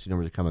those two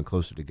numbers are coming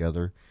closer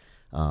together,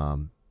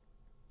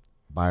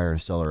 buyer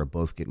and seller are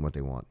both getting what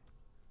they want.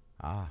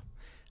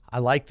 I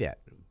like that.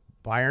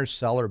 Buyer and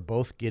seller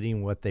both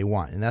getting what they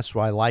want, and that's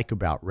what I like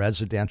about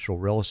residential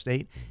real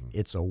estate. Mm-hmm.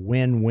 It's a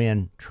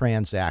win-win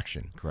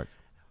transaction. Correct.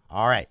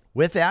 All right.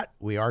 With that,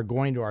 we are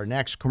going to our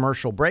next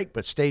commercial break,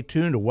 but stay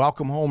tuned to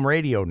Welcome Home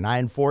Radio,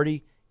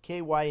 940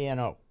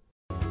 KYNO.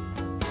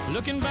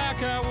 Looking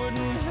back, I wouldn't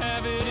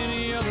have it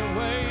any other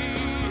way.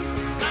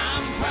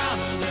 I'm proud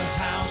of the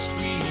house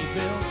we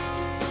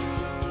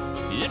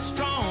built. It's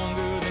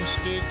stronger than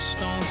sticks,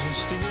 stones, and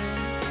steel.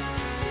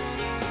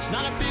 It's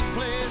not a big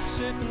place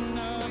sitting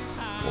up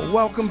high. Well,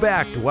 welcome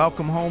back to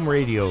Welcome Home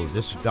Radio.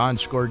 This is Don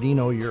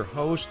Scordino, your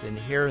host, and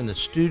here in the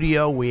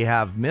studio we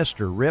have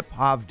Mr. Rip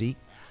Hovde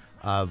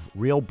of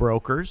Real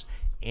Brokers,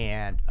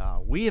 and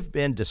we have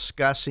been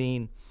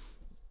discussing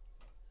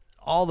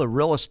all the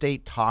real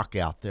estate talk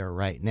out there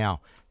right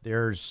now.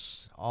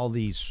 There's all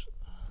these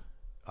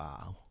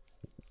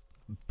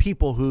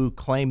people who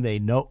claim they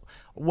know.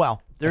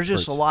 Well, there's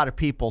just a lot of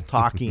people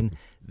talking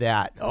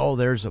that, oh,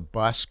 there's a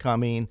bus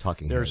coming.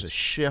 There's a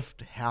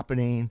shift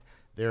happening.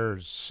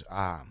 There's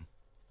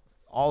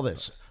all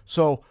this.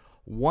 So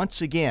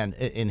once again,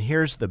 and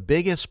here's the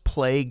biggest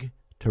plague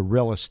to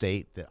real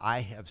estate that I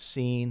have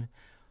seen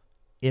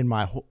in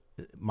my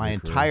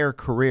entire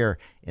career,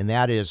 and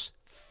that is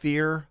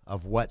fear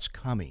of what's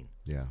coming.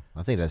 Yeah,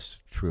 I think that's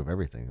true of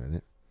everything, isn't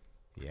it?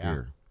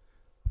 Yeah.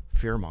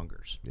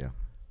 Fearmongers. Yeah.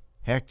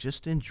 Heck,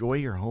 just enjoy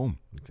your home.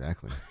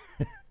 Exactly.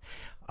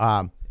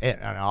 And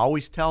I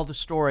always tell the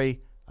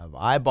story of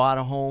I bought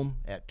a home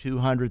at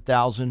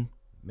 $200,000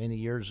 many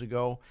years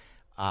ago.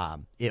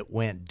 It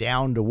went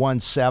down to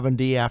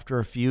 $170,000 after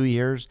a few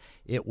years.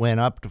 It went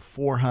up to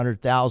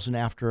 $400,000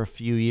 after a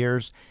few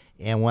years.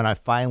 And when I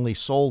finally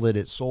sold it,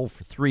 it sold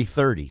for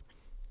 $330,000.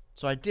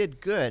 So I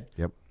did good.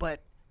 Yep.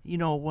 But you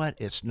know what?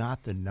 It's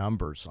not the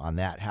numbers on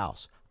that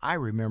house. I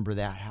remember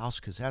that house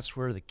because that's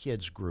where the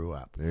kids grew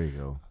up. There you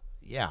go.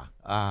 Yeah.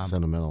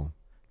 Sentimental.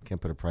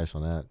 Can't put a price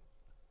on that.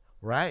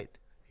 Right.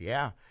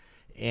 Yeah.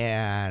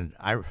 And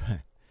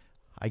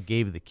I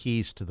gave the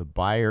keys to the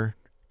buyer,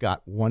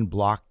 got one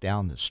block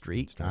down the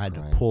street, and I had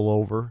to pull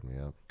over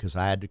because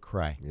I had to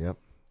cry. Yep.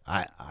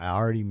 I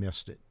already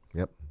missed it.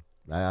 Yep.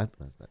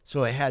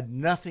 So it had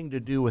nothing to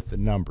do with the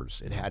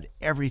numbers. It had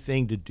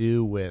everything to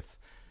do with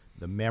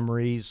the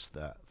memories,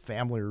 the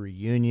family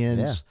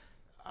reunions.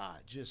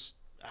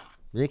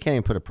 You can't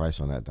even put a price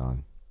on that,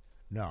 Don.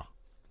 No.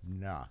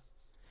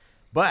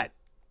 But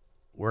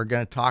we're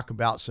going to talk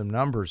about some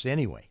numbers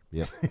anyway.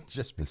 Yep.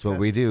 Just that's what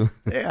we do.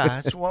 Yeah,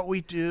 that's what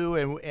we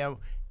do.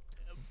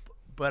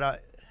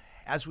 But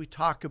as we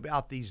talk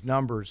about these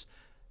numbers,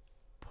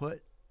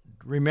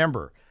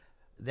 remember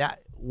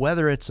that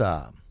whether it's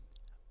the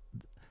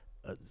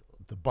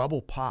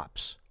bubble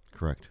pops.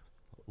 Correct.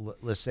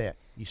 Let's say it.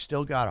 You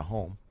still got a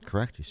home.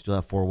 Correct. You still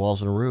have 4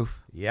 walls and a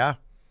roof. Yeah.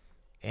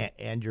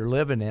 And you're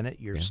living in it.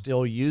 You're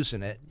still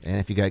using it. And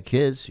if you got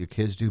kids, your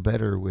kids do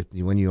better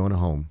when you own a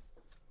home.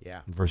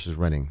 Yeah. Versus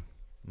renting.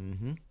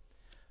 Mm-hmm.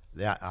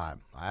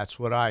 That's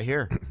what I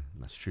hear.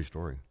 That's a true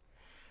story.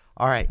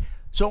 All right.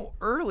 So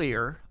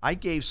earlier, I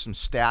gave some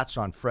stats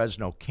on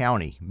Fresno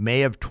County,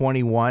 May of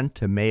 21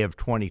 to May of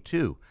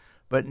 22.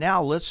 But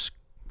now let's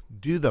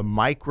do the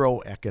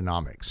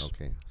microeconomics.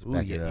 Okay.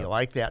 Ooh, you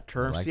like that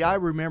term? Like See, that. I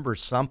remember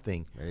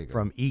something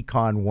from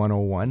Econ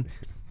 101.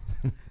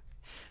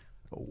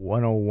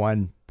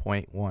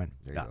 101.1.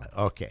 There you go.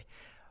 Okay.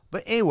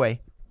 But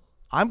anyway,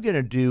 I'm going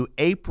to do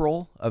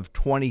April of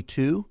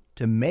 22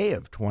 to May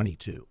of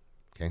 22.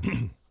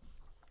 Okay.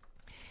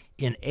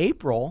 In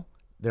April,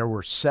 there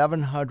were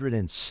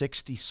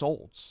 760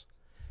 solds.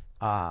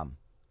 And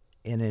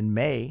in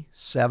May,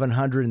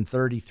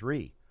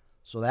 733.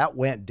 So that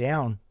went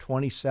down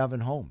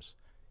 27 homes.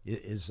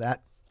 Is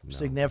that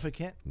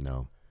significant?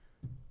 No.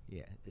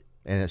 Yeah.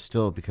 And it's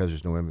still because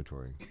there's no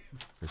inventory.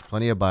 There's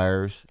plenty of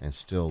buyers and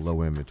still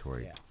low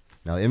inventory. Yeah.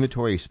 Now,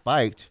 inventory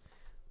spiked,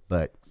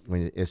 but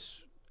when it's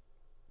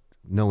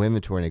no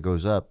inventory and it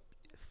goes up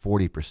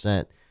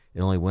 40%,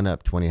 it only went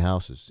up 20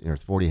 houses,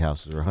 40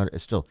 houses or 100.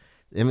 It's still,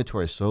 the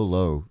inventory is so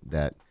low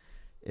that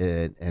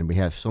and we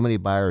have so many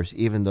buyers,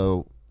 even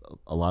though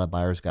a lot of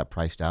buyers got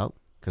priced out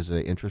because of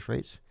the interest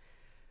rates.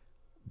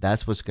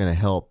 That's what's going to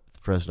help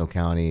Fresno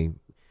County,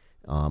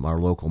 our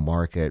local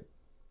market,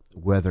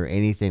 weather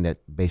anything that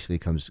basically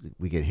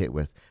we get hit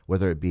with,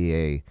 whether it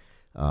be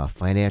a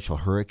financial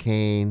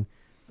hurricane,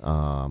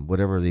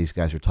 whatever these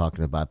guys are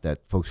talking about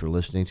that folks are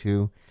listening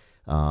to.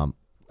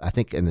 I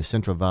think in the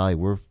Central Valley,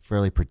 we're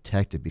fairly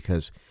protected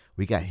because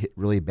we got hit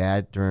really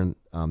bad during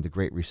the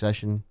Great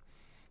Recession,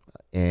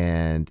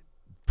 and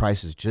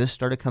prices just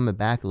started coming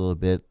back a little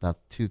bit about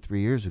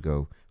 2-3 years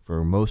ago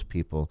for most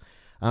people.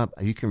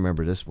 You can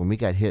remember this. When we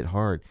got hit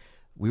hard,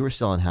 we were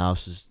selling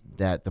houses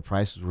that the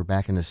prices were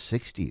back in the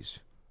 60s.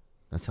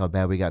 That's how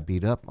bad we got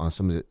beat up on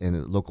some of in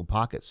the local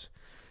pockets.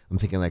 I'm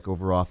thinking like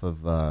over off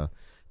of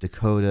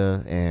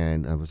Dakota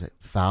and was it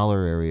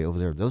Fowler area over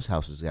there. Those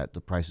houses the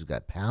prices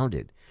got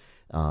pounded,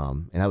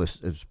 and it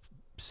was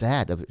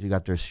sad. You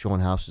got there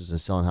showing houses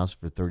and selling houses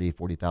for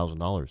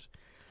 $30,000-$40,000,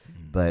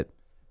 but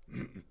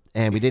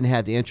and we didn't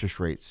have the interest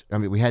rates. I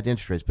mean, we had the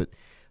interest rates, but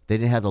they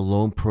didn't have the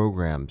loan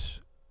programs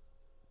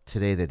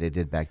today that they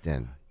did back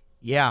then.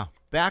 Yeah,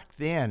 back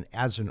then,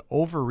 as an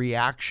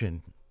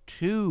overreaction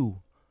to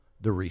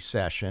the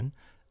recession,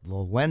 the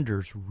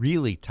lenders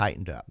really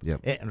tightened up.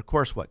 Yep. And of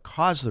course, what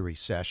caused the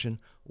recession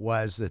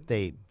was that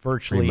they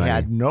virtually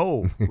had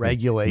no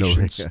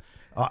regulations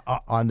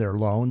on their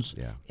loans.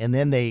 Yeah. And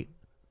then they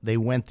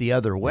went the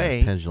other way.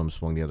 The pendulum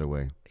swung the other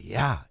way.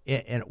 Yeah,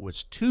 and it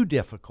was too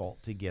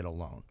difficult to get a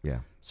loan. Yeah.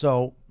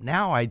 So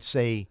now I'd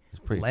say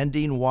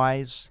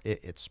lending-wise,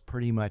 it's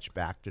pretty much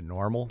back to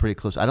normal. Pretty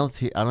close. I don't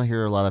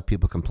hear a lot of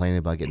people complaining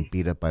about getting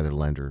beat up by their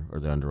lender or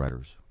their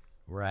underwriters.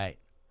 Right.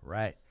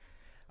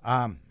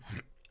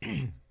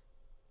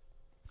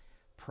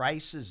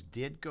 Prices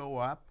did go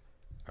up,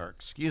 or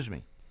excuse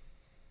me,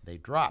 they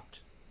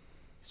dropped.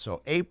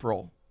 So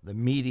April the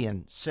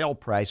median sale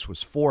price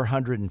was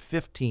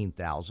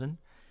 $415,000,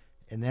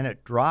 and then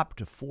it dropped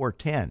to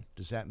 $410,000.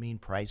 Does that mean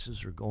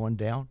prices are going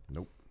down?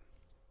 Nope.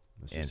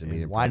 That's And, just the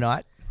median why price.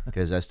 not?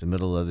 Because that's the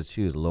middle of the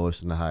two, the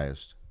lowest and the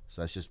highest.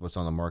 So that's just what's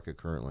on the market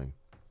currently.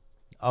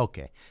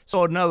 Okay.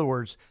 So in other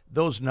words,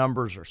 those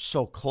numbers are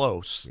so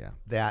close Yeah.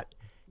 that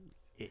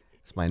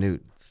It's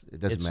minute. It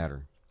doesn't It's-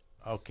 matter.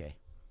 okay.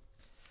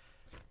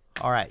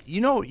 All right.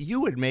 You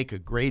would make a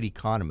great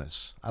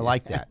economist. I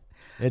like that.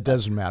 It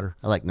doesn't matter.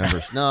 I like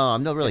numbers. No,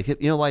 I'm not really.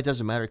 You know why it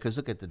doesn't matter? Because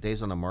look at the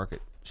days on the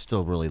market,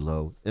 still really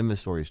low.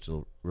 Inventory is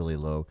still really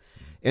low.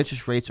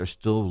 Interest rates are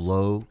still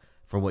low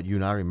from what you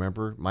and I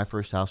remember. My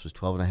first house was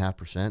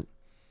 12.5%.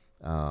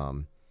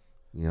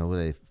 With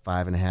a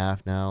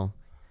 5.5 now,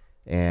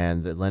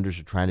 and the lenders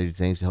are trying to do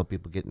things to help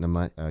people get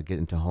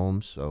into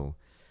homes. So,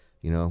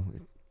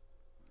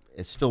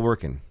 it's still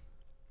working.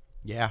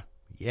 Yeah.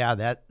 Yeah,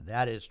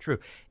 that is true.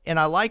 And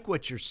I like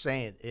what you're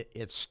saying.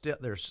 It's still,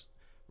 there's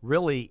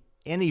really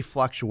any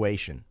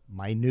fluctuation,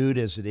 minute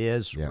as it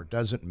is, Yeah. or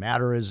doesn't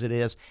matter as it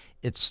is.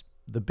 It's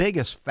the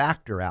biggest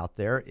factor out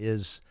there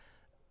is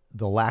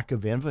the lack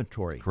of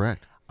inventory.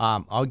 Correct.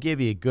 I'll give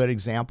you a good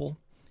example.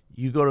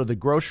 You go to the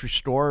grocery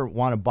store,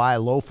 want to buy a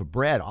loaf of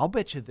bread. I'll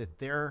bet you that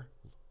the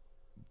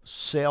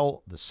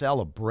sale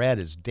of bread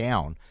is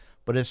down,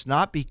 but it's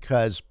not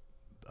because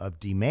of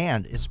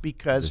demand. It's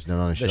because There's none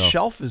on the the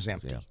shelf is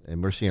empty. Yeah,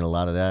 and we're seeing a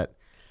lot of that.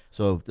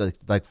 So,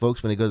 like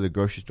folks, when they go to the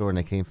grocery store and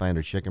they can't find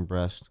their chicken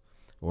breast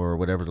or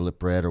whatever to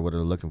bread or what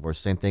they're looking for,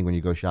 same thing when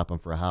you go shopping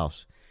for a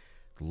house.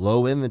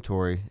 Low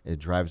inventory, it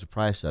drives the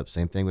price up.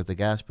 Same thing with the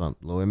gas pump.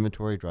 Low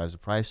inventory drives the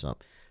price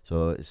up.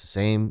 So it's the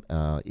same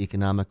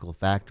economical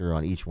factor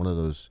on each one of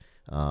those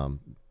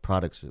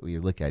products that we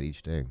look at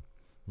each day.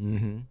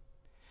 Mm-hmm.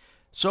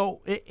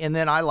 So, and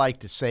then I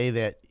like to say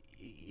that,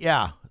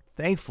 yeah,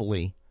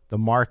 thankfully the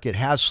market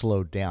has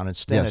slowed down.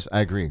 Yes, I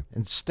agree.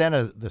 Instead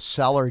of the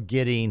seller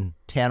getting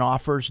 10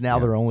 offers, now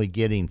they're only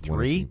getting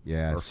 3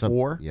 or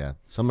 4. Yeah,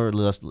 some are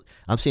less.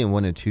 I'm seeing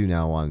 1 and 2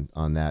 now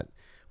on that.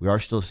 We are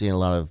still seeing a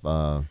lot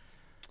of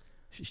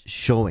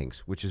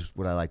showings, which is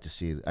what I like to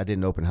see. I did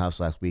an open house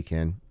last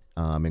weekend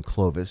in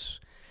Clovis.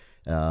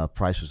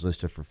 Price was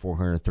listed for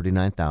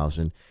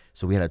 $439,000.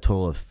 So we had a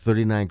total of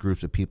 39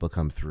 groups of people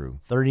come through.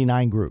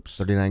 39 groups.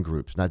 39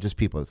 groups, not just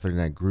people.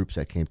 39 groups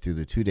that came through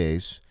the 2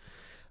 days.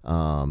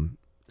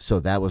 So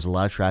that was a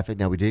lot of traffic.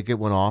 Now we did get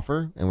one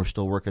offer, and we're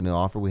still working the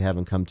offer. We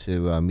haven't come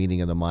to a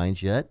meeting of the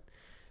minds yet,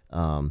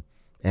 and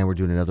we're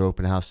doing another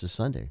open house this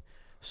Sunday.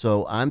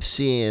 So I'm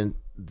seeing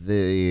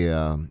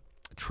the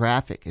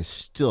traffic is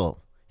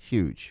still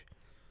huge.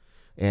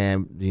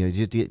 And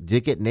you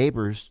did get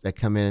neighbors that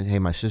come in. Hey,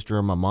 my sister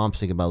or my mom's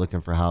thinking about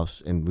looking for a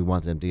house, and we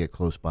want them to get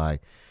close by.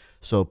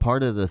 So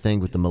part of the thing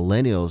with the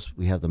millennials,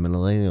 we have the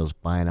millennials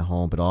buying a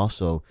home, but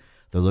also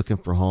they're looking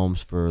for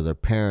homes for their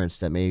parents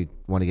that may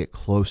want to get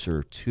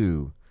closer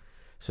to.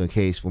 So in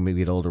case when we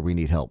get older, we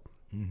need help.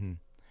 Mm-hmm.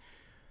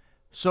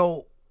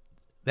 So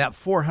that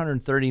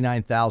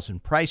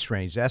 $439,000 price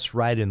range, that's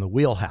right in the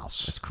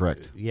wheelhouse. That's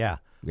correct. Yeah.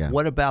 Yeah.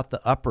 What about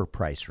the upper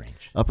price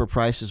range? Upper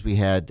prices, we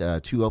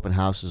had 2 open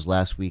houses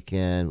last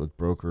weekend with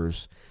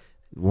brokers.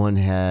 One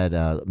had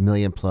 $1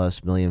 million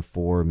plus,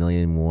 $1.4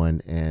 million, $1.1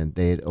 million, and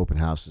they had open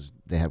houses.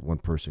 They had one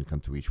person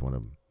come through each one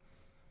of them.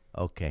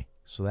 Okay.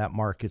 So that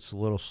market's a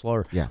little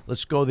slower. Yeah.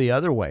 Let's go the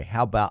other way.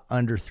 How about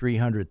under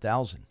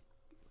 300,000?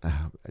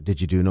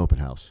 Did you do an open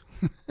house?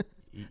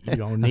 You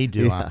don't need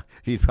to. Huh?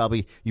 You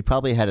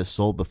probably had it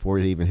sold before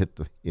it even hit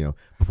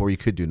before you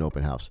could do an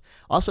open house.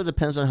 Also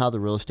depends on how the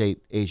real estate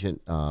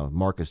agent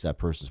markets that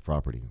person's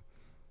property.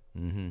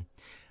 Mm-hmm.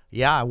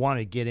 Yeah, I want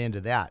to get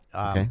into that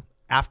Okay.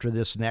 after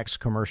this next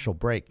commercial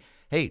break.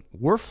 Hey,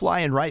 we're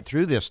flying right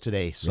through this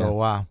today,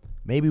 so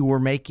maybe we're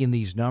making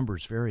these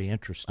numbers very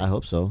interesting. I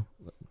hope so.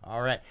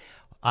 All right.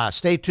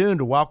 Stay tuned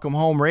to Welcome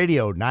Home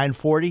Radio,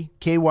 940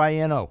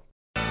 KYNO.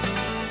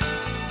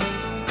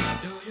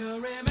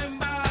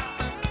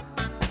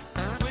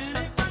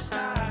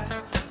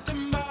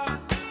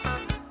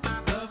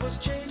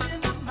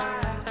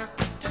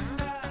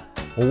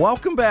 Well,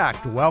 welcome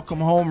back to Welcome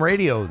Home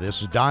Radio.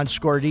 This is Don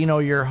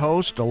Scordino, your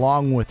host,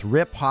 along with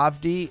Rip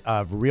Hovde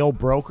of Real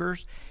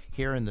Brokers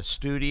here in the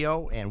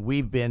studio, and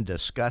we've been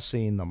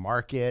discussing the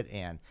market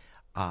and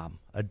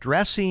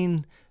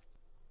addressing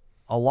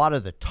a lot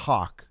of the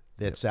talk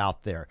that's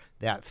out there,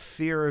 that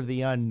fear of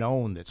the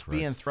unknown that's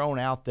being thrown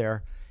out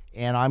there,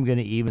 and I'm going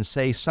to even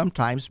say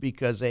sometimes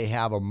because they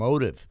have a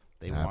motive.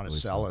 They want to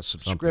sell a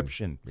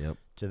subscription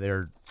to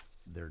their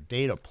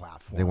data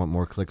platform. They want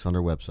more clicks on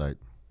their website.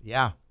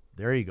 Yeah.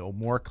 There you go.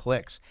 More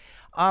clicks.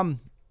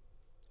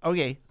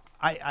 Okay.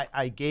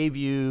 I gave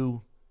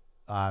you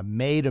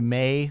May to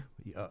May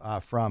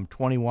from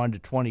 21 to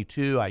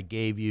 22. I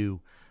gave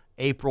you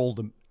April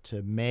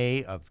to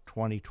May of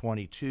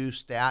 2022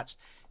 stats.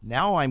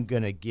 Now I'm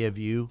going to give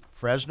you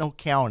Fresno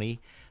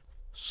County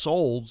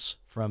solds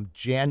from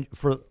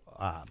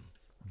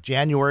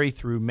January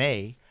through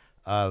May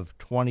of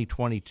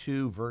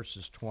 2022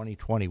 versus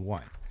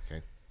 2021.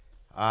 Okay.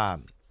 All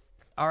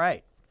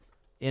right.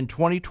 in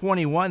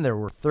 2021, there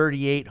were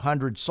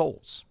 3,800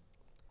 solds.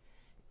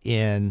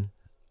 In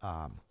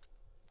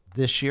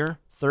this year,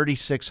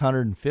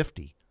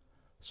 3,650.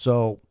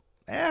 So,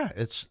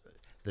 it's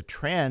the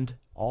trend.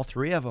 All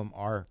three of them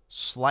are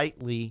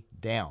slightly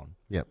down.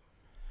 Yep.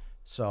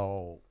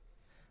 So,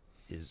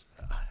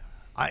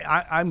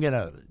 I'm going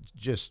to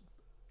just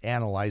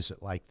analyze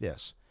it like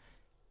this.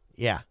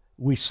 Yeah,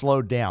 we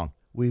slowed down.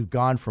 We've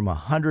gone from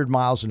 100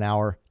 miles an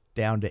hour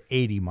down to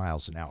 80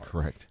 miles an hour.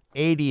 Correct.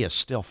 80 is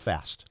still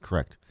fast.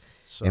 Correct.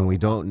 So, and we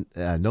don't.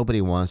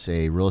 Nobody wants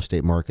a real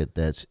estate market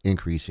that's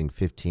increasing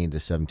 15 to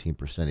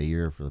 17% a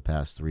year for the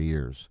past 3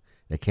 years.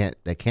 That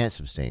can't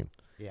sustain.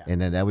 Yeah. And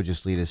then that would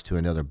just lead us to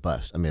another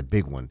bust. I mean, a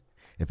big one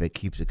if it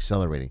keeps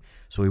accelerating.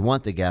 So we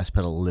want the gas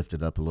pedal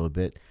lifted up a little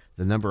bit.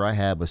 The number I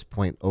had was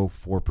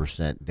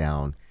 0.04%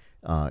 down.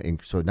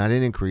 So not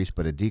an increase,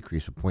 but a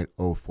decrease of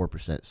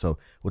 0.04%. So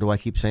what do I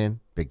keep saying?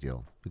 Big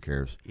deal. Who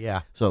cares?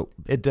 Yeah. So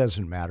it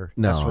doesn't matter.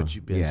 no, That's what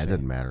you've been saying. it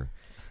doesn't matter.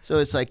 So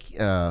it's like,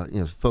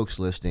 folks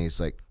listening, it's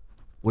like,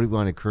 what we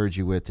want to encourage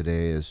you with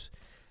today is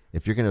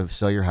if you're going to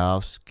sell your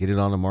house, get it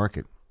on the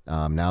market.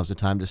 Now's the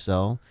time to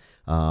sell.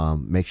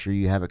 Make sure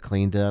you have it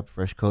cleaned up,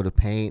 fresh coat of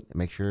paint.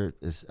 Make sure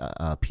it's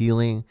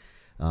appealing,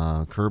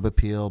 curb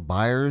appeal.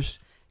 Buyers,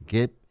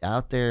 get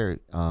out there.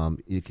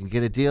 You can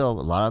get a deal.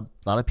 A lot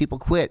of people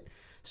quit.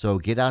 So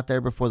get out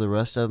there before the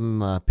rest of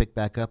them pick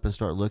back up and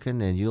start looking,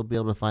 and you'll be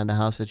able to find the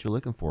house that you're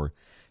looking for.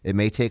 It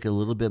may take a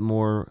little bit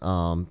more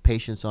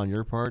patience on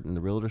your part and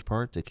the realtor's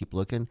part to keep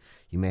looking.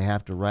 You may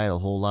have to write a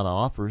whole lot of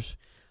offers,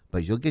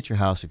 but you'll get your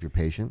house if you're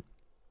patient.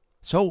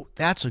 So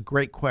that's a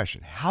great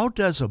question. How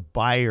does a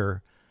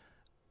buyer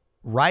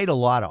write a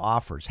lot of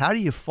offers? How do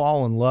you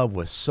fall in love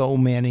with so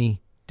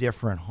many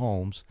different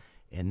homes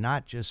and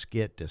not just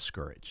get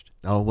discouraged?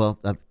 Oh, well,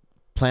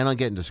 plan on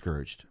getting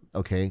discouraged.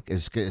 Okay,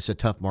 it's a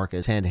tough market.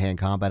 It's hand-to-hand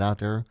combat out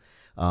there.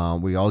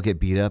 We all get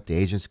beat up. The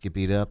agents get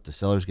beat up. The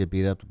sellers get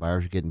beat up. The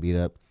buyers are getting beat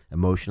up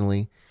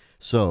emotionally.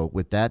 So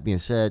with that being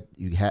said,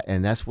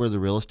 and that's where the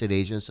real estate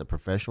agents, a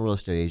professional real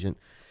estate agent,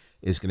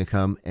 is going to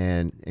come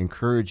and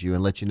encourage you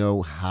and let you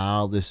know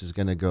how this is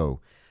going to go.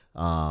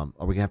 Are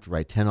we going to have to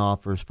write 10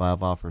 offers,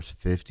 5 offers,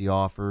 50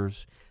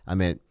 offers? I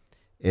mean,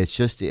 it's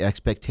just the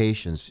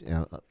expectations,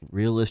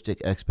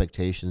 realistic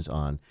expectations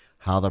on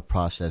how the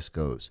process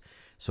goes.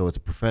 So with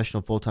a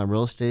professional full-time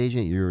real estate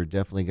agent, you're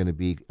definitely going to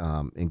be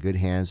in good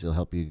hands. They'll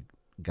help you,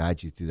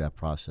 guide you through that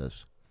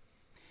process.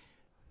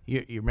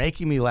 You're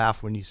making me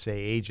laugh when you say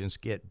agents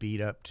get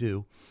beat up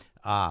too.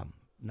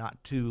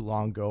 Not too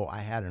long ago, I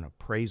had an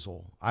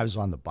appraisal. I was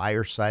on the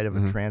buyer side of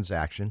a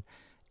transaction.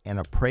 An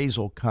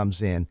appraisal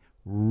comes in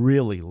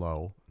really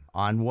low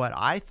on what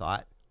I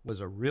thought was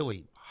a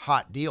really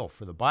hot deal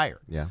for the buyer.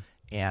 Yeah.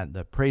 And the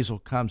appraisal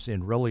comes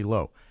in really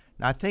low.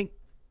 Now, I think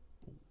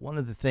one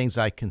of the things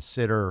I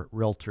consider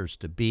realtors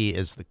to be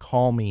is the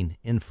calming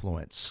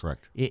influence.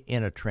 Correct.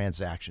 In a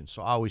transaction.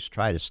 So I always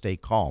try to stay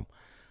calm.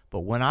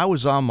 But when I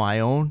was on my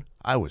own,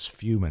 I was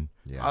fuming.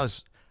 Yeah.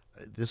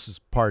 This is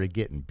part of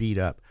getting beat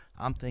up.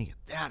 I'm thinking,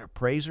 that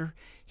appraiser,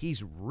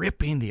 he's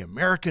ripping the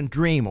American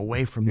dream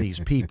away from these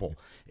people.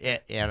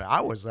 and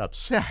I was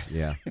upset.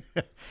 Yeah.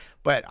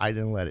 But I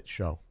didn't let it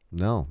show.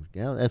 No.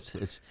 Yeah,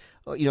 it's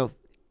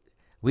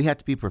we have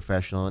to be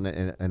professional,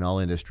 and in all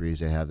industries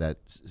they have that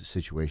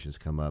situations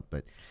come up.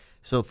 But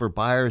so for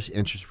buyers,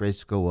 interest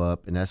rates go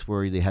up, and that's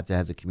where they have to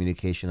have the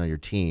communication on your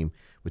team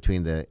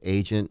between the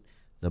agent,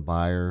 the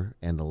buyer,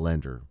 and the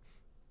lender.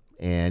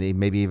 And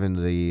maybe even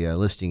the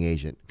listing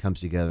agent comes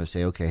together and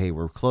say, okay, hey,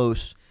 we're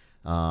close.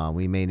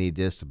 We may need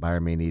this. The buyer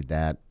may need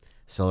that.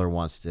 Seller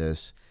wants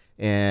this.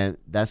 And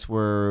that's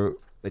where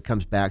it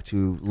comes back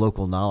to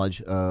local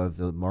knowledge of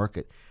the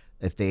market.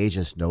 If the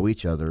agents know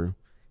each other,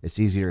 it's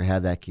easier to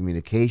have that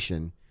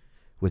communication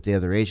with the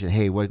other agent.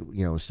 Hey,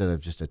 instead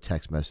of just a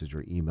text message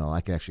or email,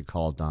 I can actually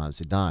call Don and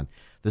say, Don,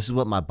 this is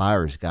what my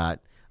buyer's got.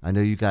 I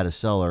know you got a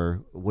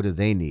seller. What do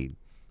they need?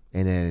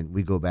 And then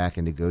we go back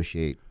and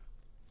negotiate.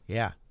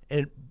 Yeah.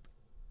 And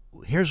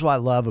here's what I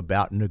love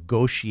about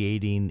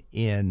negotiating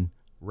in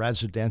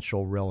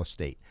residential real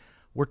estate.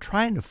 We're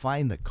trying to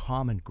find the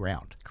common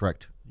ground.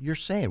 Correct. You're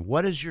saying,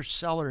 what does your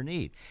seller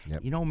need?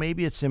 Yep.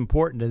 Maybe it's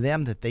important to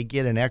them that they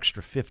get an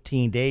extra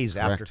 15 days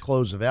Correct. after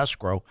close of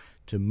escrow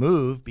to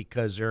move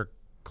because they're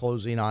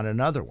closing on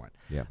another one.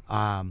 Yep.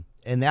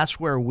 And that's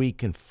where we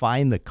can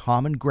find the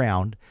common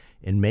ground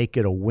and make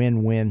it a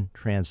win-win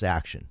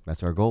transaction.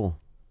 That's our goal.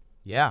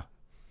 Yeah.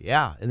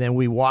 Yeah. And then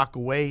we walk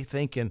away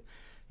thinking,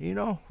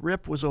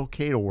 Rip was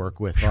okay to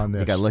work with on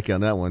this. You got lucky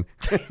on that one.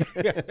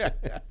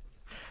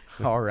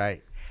 All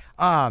right.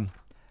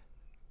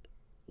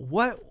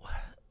 What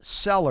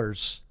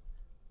sellers,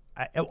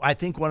 I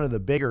think one of the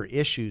bigger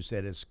issues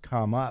that has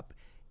come up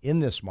in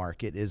this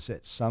market is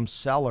that some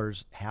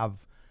sellers have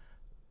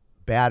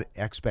bad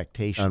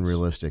expectations.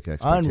 Unrealistic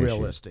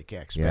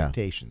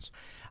expectations.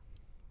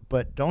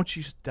 But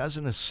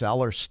doesn't a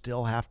seller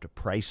still have to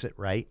price it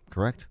right?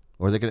 Correct.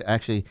 Or they could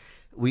actually,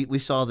 we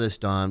saw this,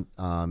 Don,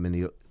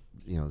 in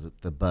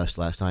the bust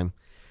last time.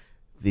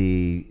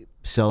 The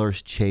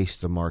sellers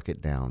chased the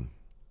market down.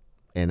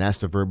 And that's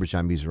the verbiage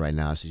I'm using right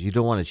now. It says you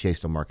don't want to chase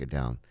the market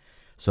down.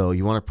 So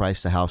you want to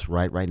price the house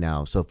right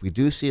now. So if we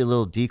do see a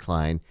little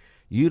decline,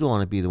 you don't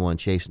want to be the one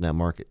chasing that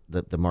market,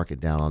 the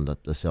market down on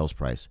the sales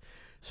price.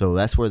 So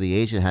that's where the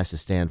agent has to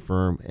stand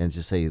firm and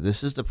just say,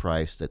 this is the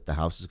price that the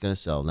house is going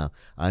to sell. Now,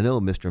 I know,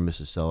 Mr. and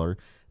Mrs. Seller,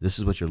 this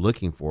is what you're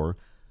looking for.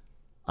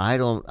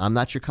 I'm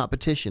not your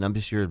competition. I'm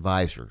just your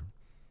advisor.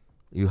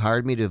 You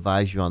hired me to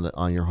advise you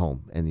on your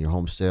home and your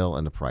home sale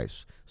and the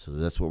price. So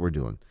that's what we're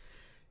doing.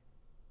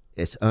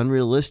 It's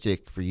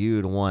unrealistic for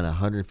you to want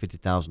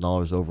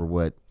 $150,000 over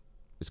what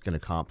it's going to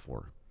comp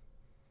for,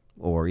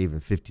 or even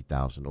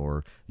 $50,000,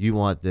 or you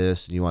want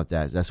this and you want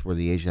that. That's where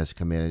the agent has to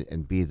come in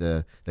and be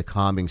the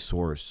calming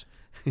source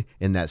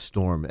in that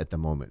storm at the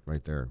moment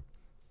right there.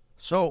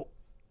 So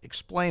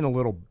explain a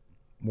little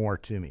more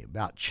to me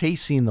about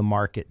chasing the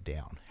market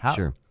down.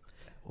 Sure.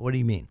 What do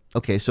you mean?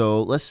 Okay,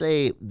 so let's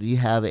say you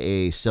have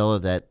a seller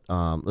that,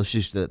 let's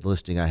use the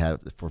listing I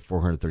have for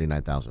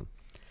 $439,000.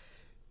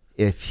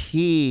 If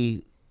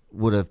he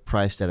would have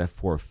priced that at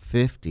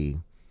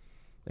 $450,000,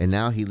 and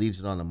now he leaves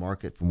it on the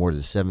market for more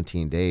than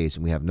 17 days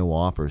and we have no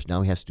offers,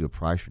 now he has to do a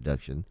price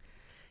reduction.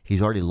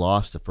 He's already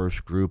lost the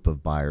first group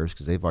of buyers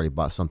because they've already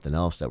bought something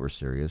else that were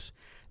serious.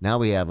 Now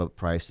we have a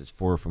price that's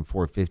from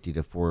 $450,000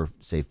 to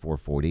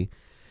 $440,000.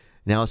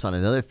 Now it's on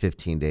another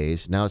 15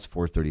 days. Now it's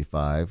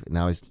 $435,000.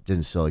 Now he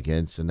didn't sell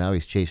again, so now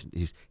he's chasing.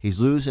 He's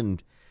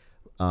losing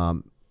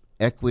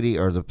equity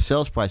or the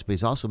sales price, but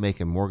he's also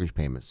making mortgage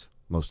payments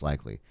most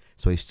likely.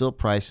 So he's still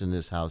pricing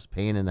this house,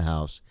 paying in the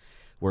house,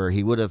 where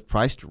he would have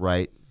priced it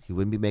right. He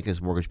wouldn't be making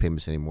his mortgage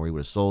payments anymore. He would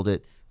have sold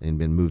it and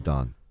been moved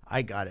on.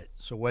 I got it.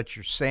 So what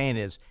you're saying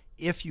is,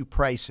 if you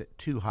price it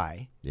too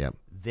high, yep,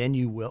 then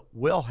you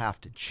will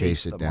have to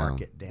chase the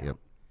market down. Yep.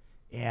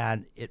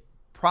 And it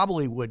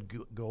probably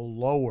would go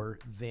lower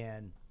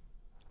than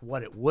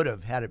what it would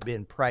have had it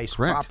been priced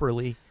Correct.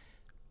 properly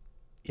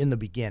in the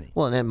beginning.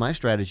 Well, and then my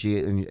strategy,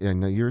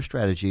 and your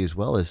strategy as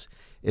well, is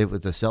if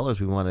with the sellers,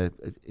 we want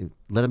to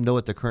let them know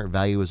what the current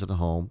value is of the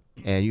home,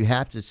 and you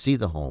have to see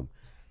the home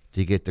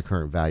to get the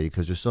current value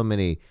because there's so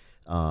many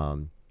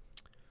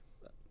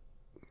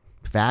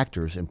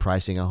factors in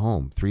pricing a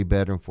home: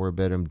 3-bedroom,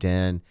 4-bedroom,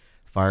 den,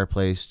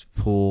 fireplace,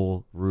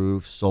 pool,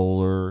 roof,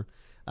 solar.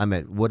 I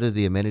mean, what are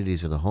the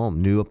amenities of the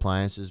home? New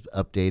appliances,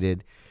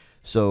 updated.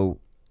 So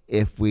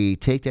if we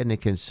take that into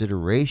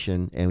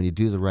consideration and when you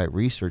do the right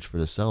research for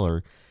the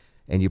seller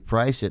and you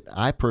price it,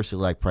 I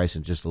personally like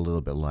pricing just a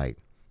little bit light.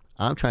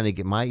 I'm trying to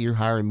get you're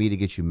hiring me to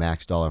get you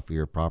max dollar for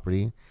your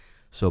property.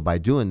 So by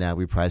doing that,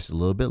 we price it a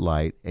little bit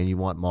light and you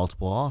want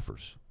multiple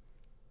offers.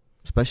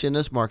 Especially in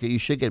this market, you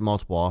should get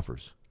multiple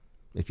offers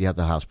if you have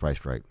the house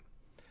priced right.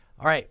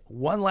 All right,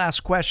 one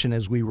last question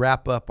as we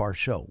wrap up our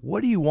show.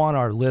 What do you want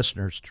our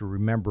listeners to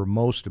remember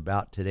most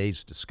about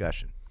today's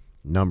discussion?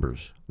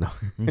 Numbers. No.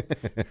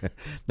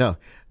 No.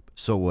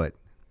 So what?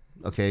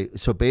 Okay,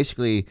 so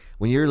basically,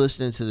 when you're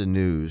listening to the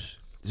news,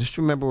 just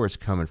remember where it's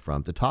coming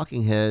from. The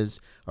talking heads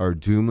are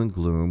doom and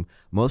gloom.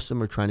 Most of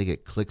them are trying to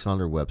get clicks on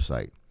their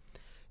website.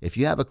 If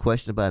you have a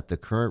question about the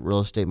current real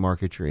estate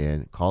market you're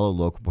in, call a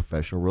local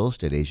professional real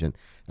estate agent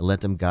and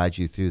let them guide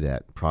you through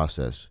that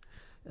process.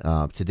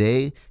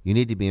 Today, you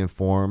need to be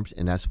informed,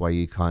 and that's why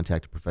you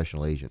contact a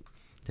professional agent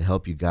to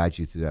help you guide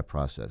you through that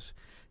process.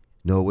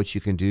 Know what you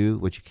can do,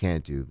 what you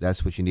can't do.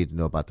 That's what you need to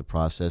know about the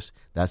process.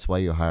 That's why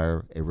you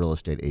hire a real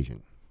estate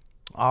agent.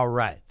 All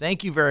right.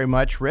 Thank you very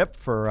much, Rip,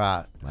 for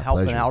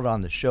helping pleasure. out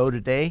on the show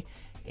today.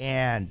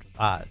 And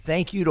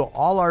thank you to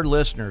all our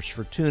listeners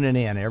for tuning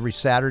in every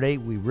Saturday.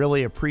 We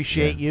really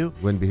appreciate you.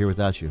 Wouldn't be here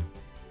without you.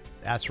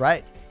 That's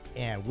right.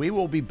 And we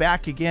will be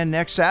back again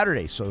next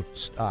Saturday. So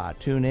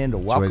tune in to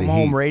Enjoy Welcome the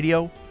Home heat.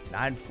 Radio,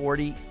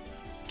 940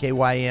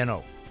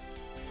 KYNO.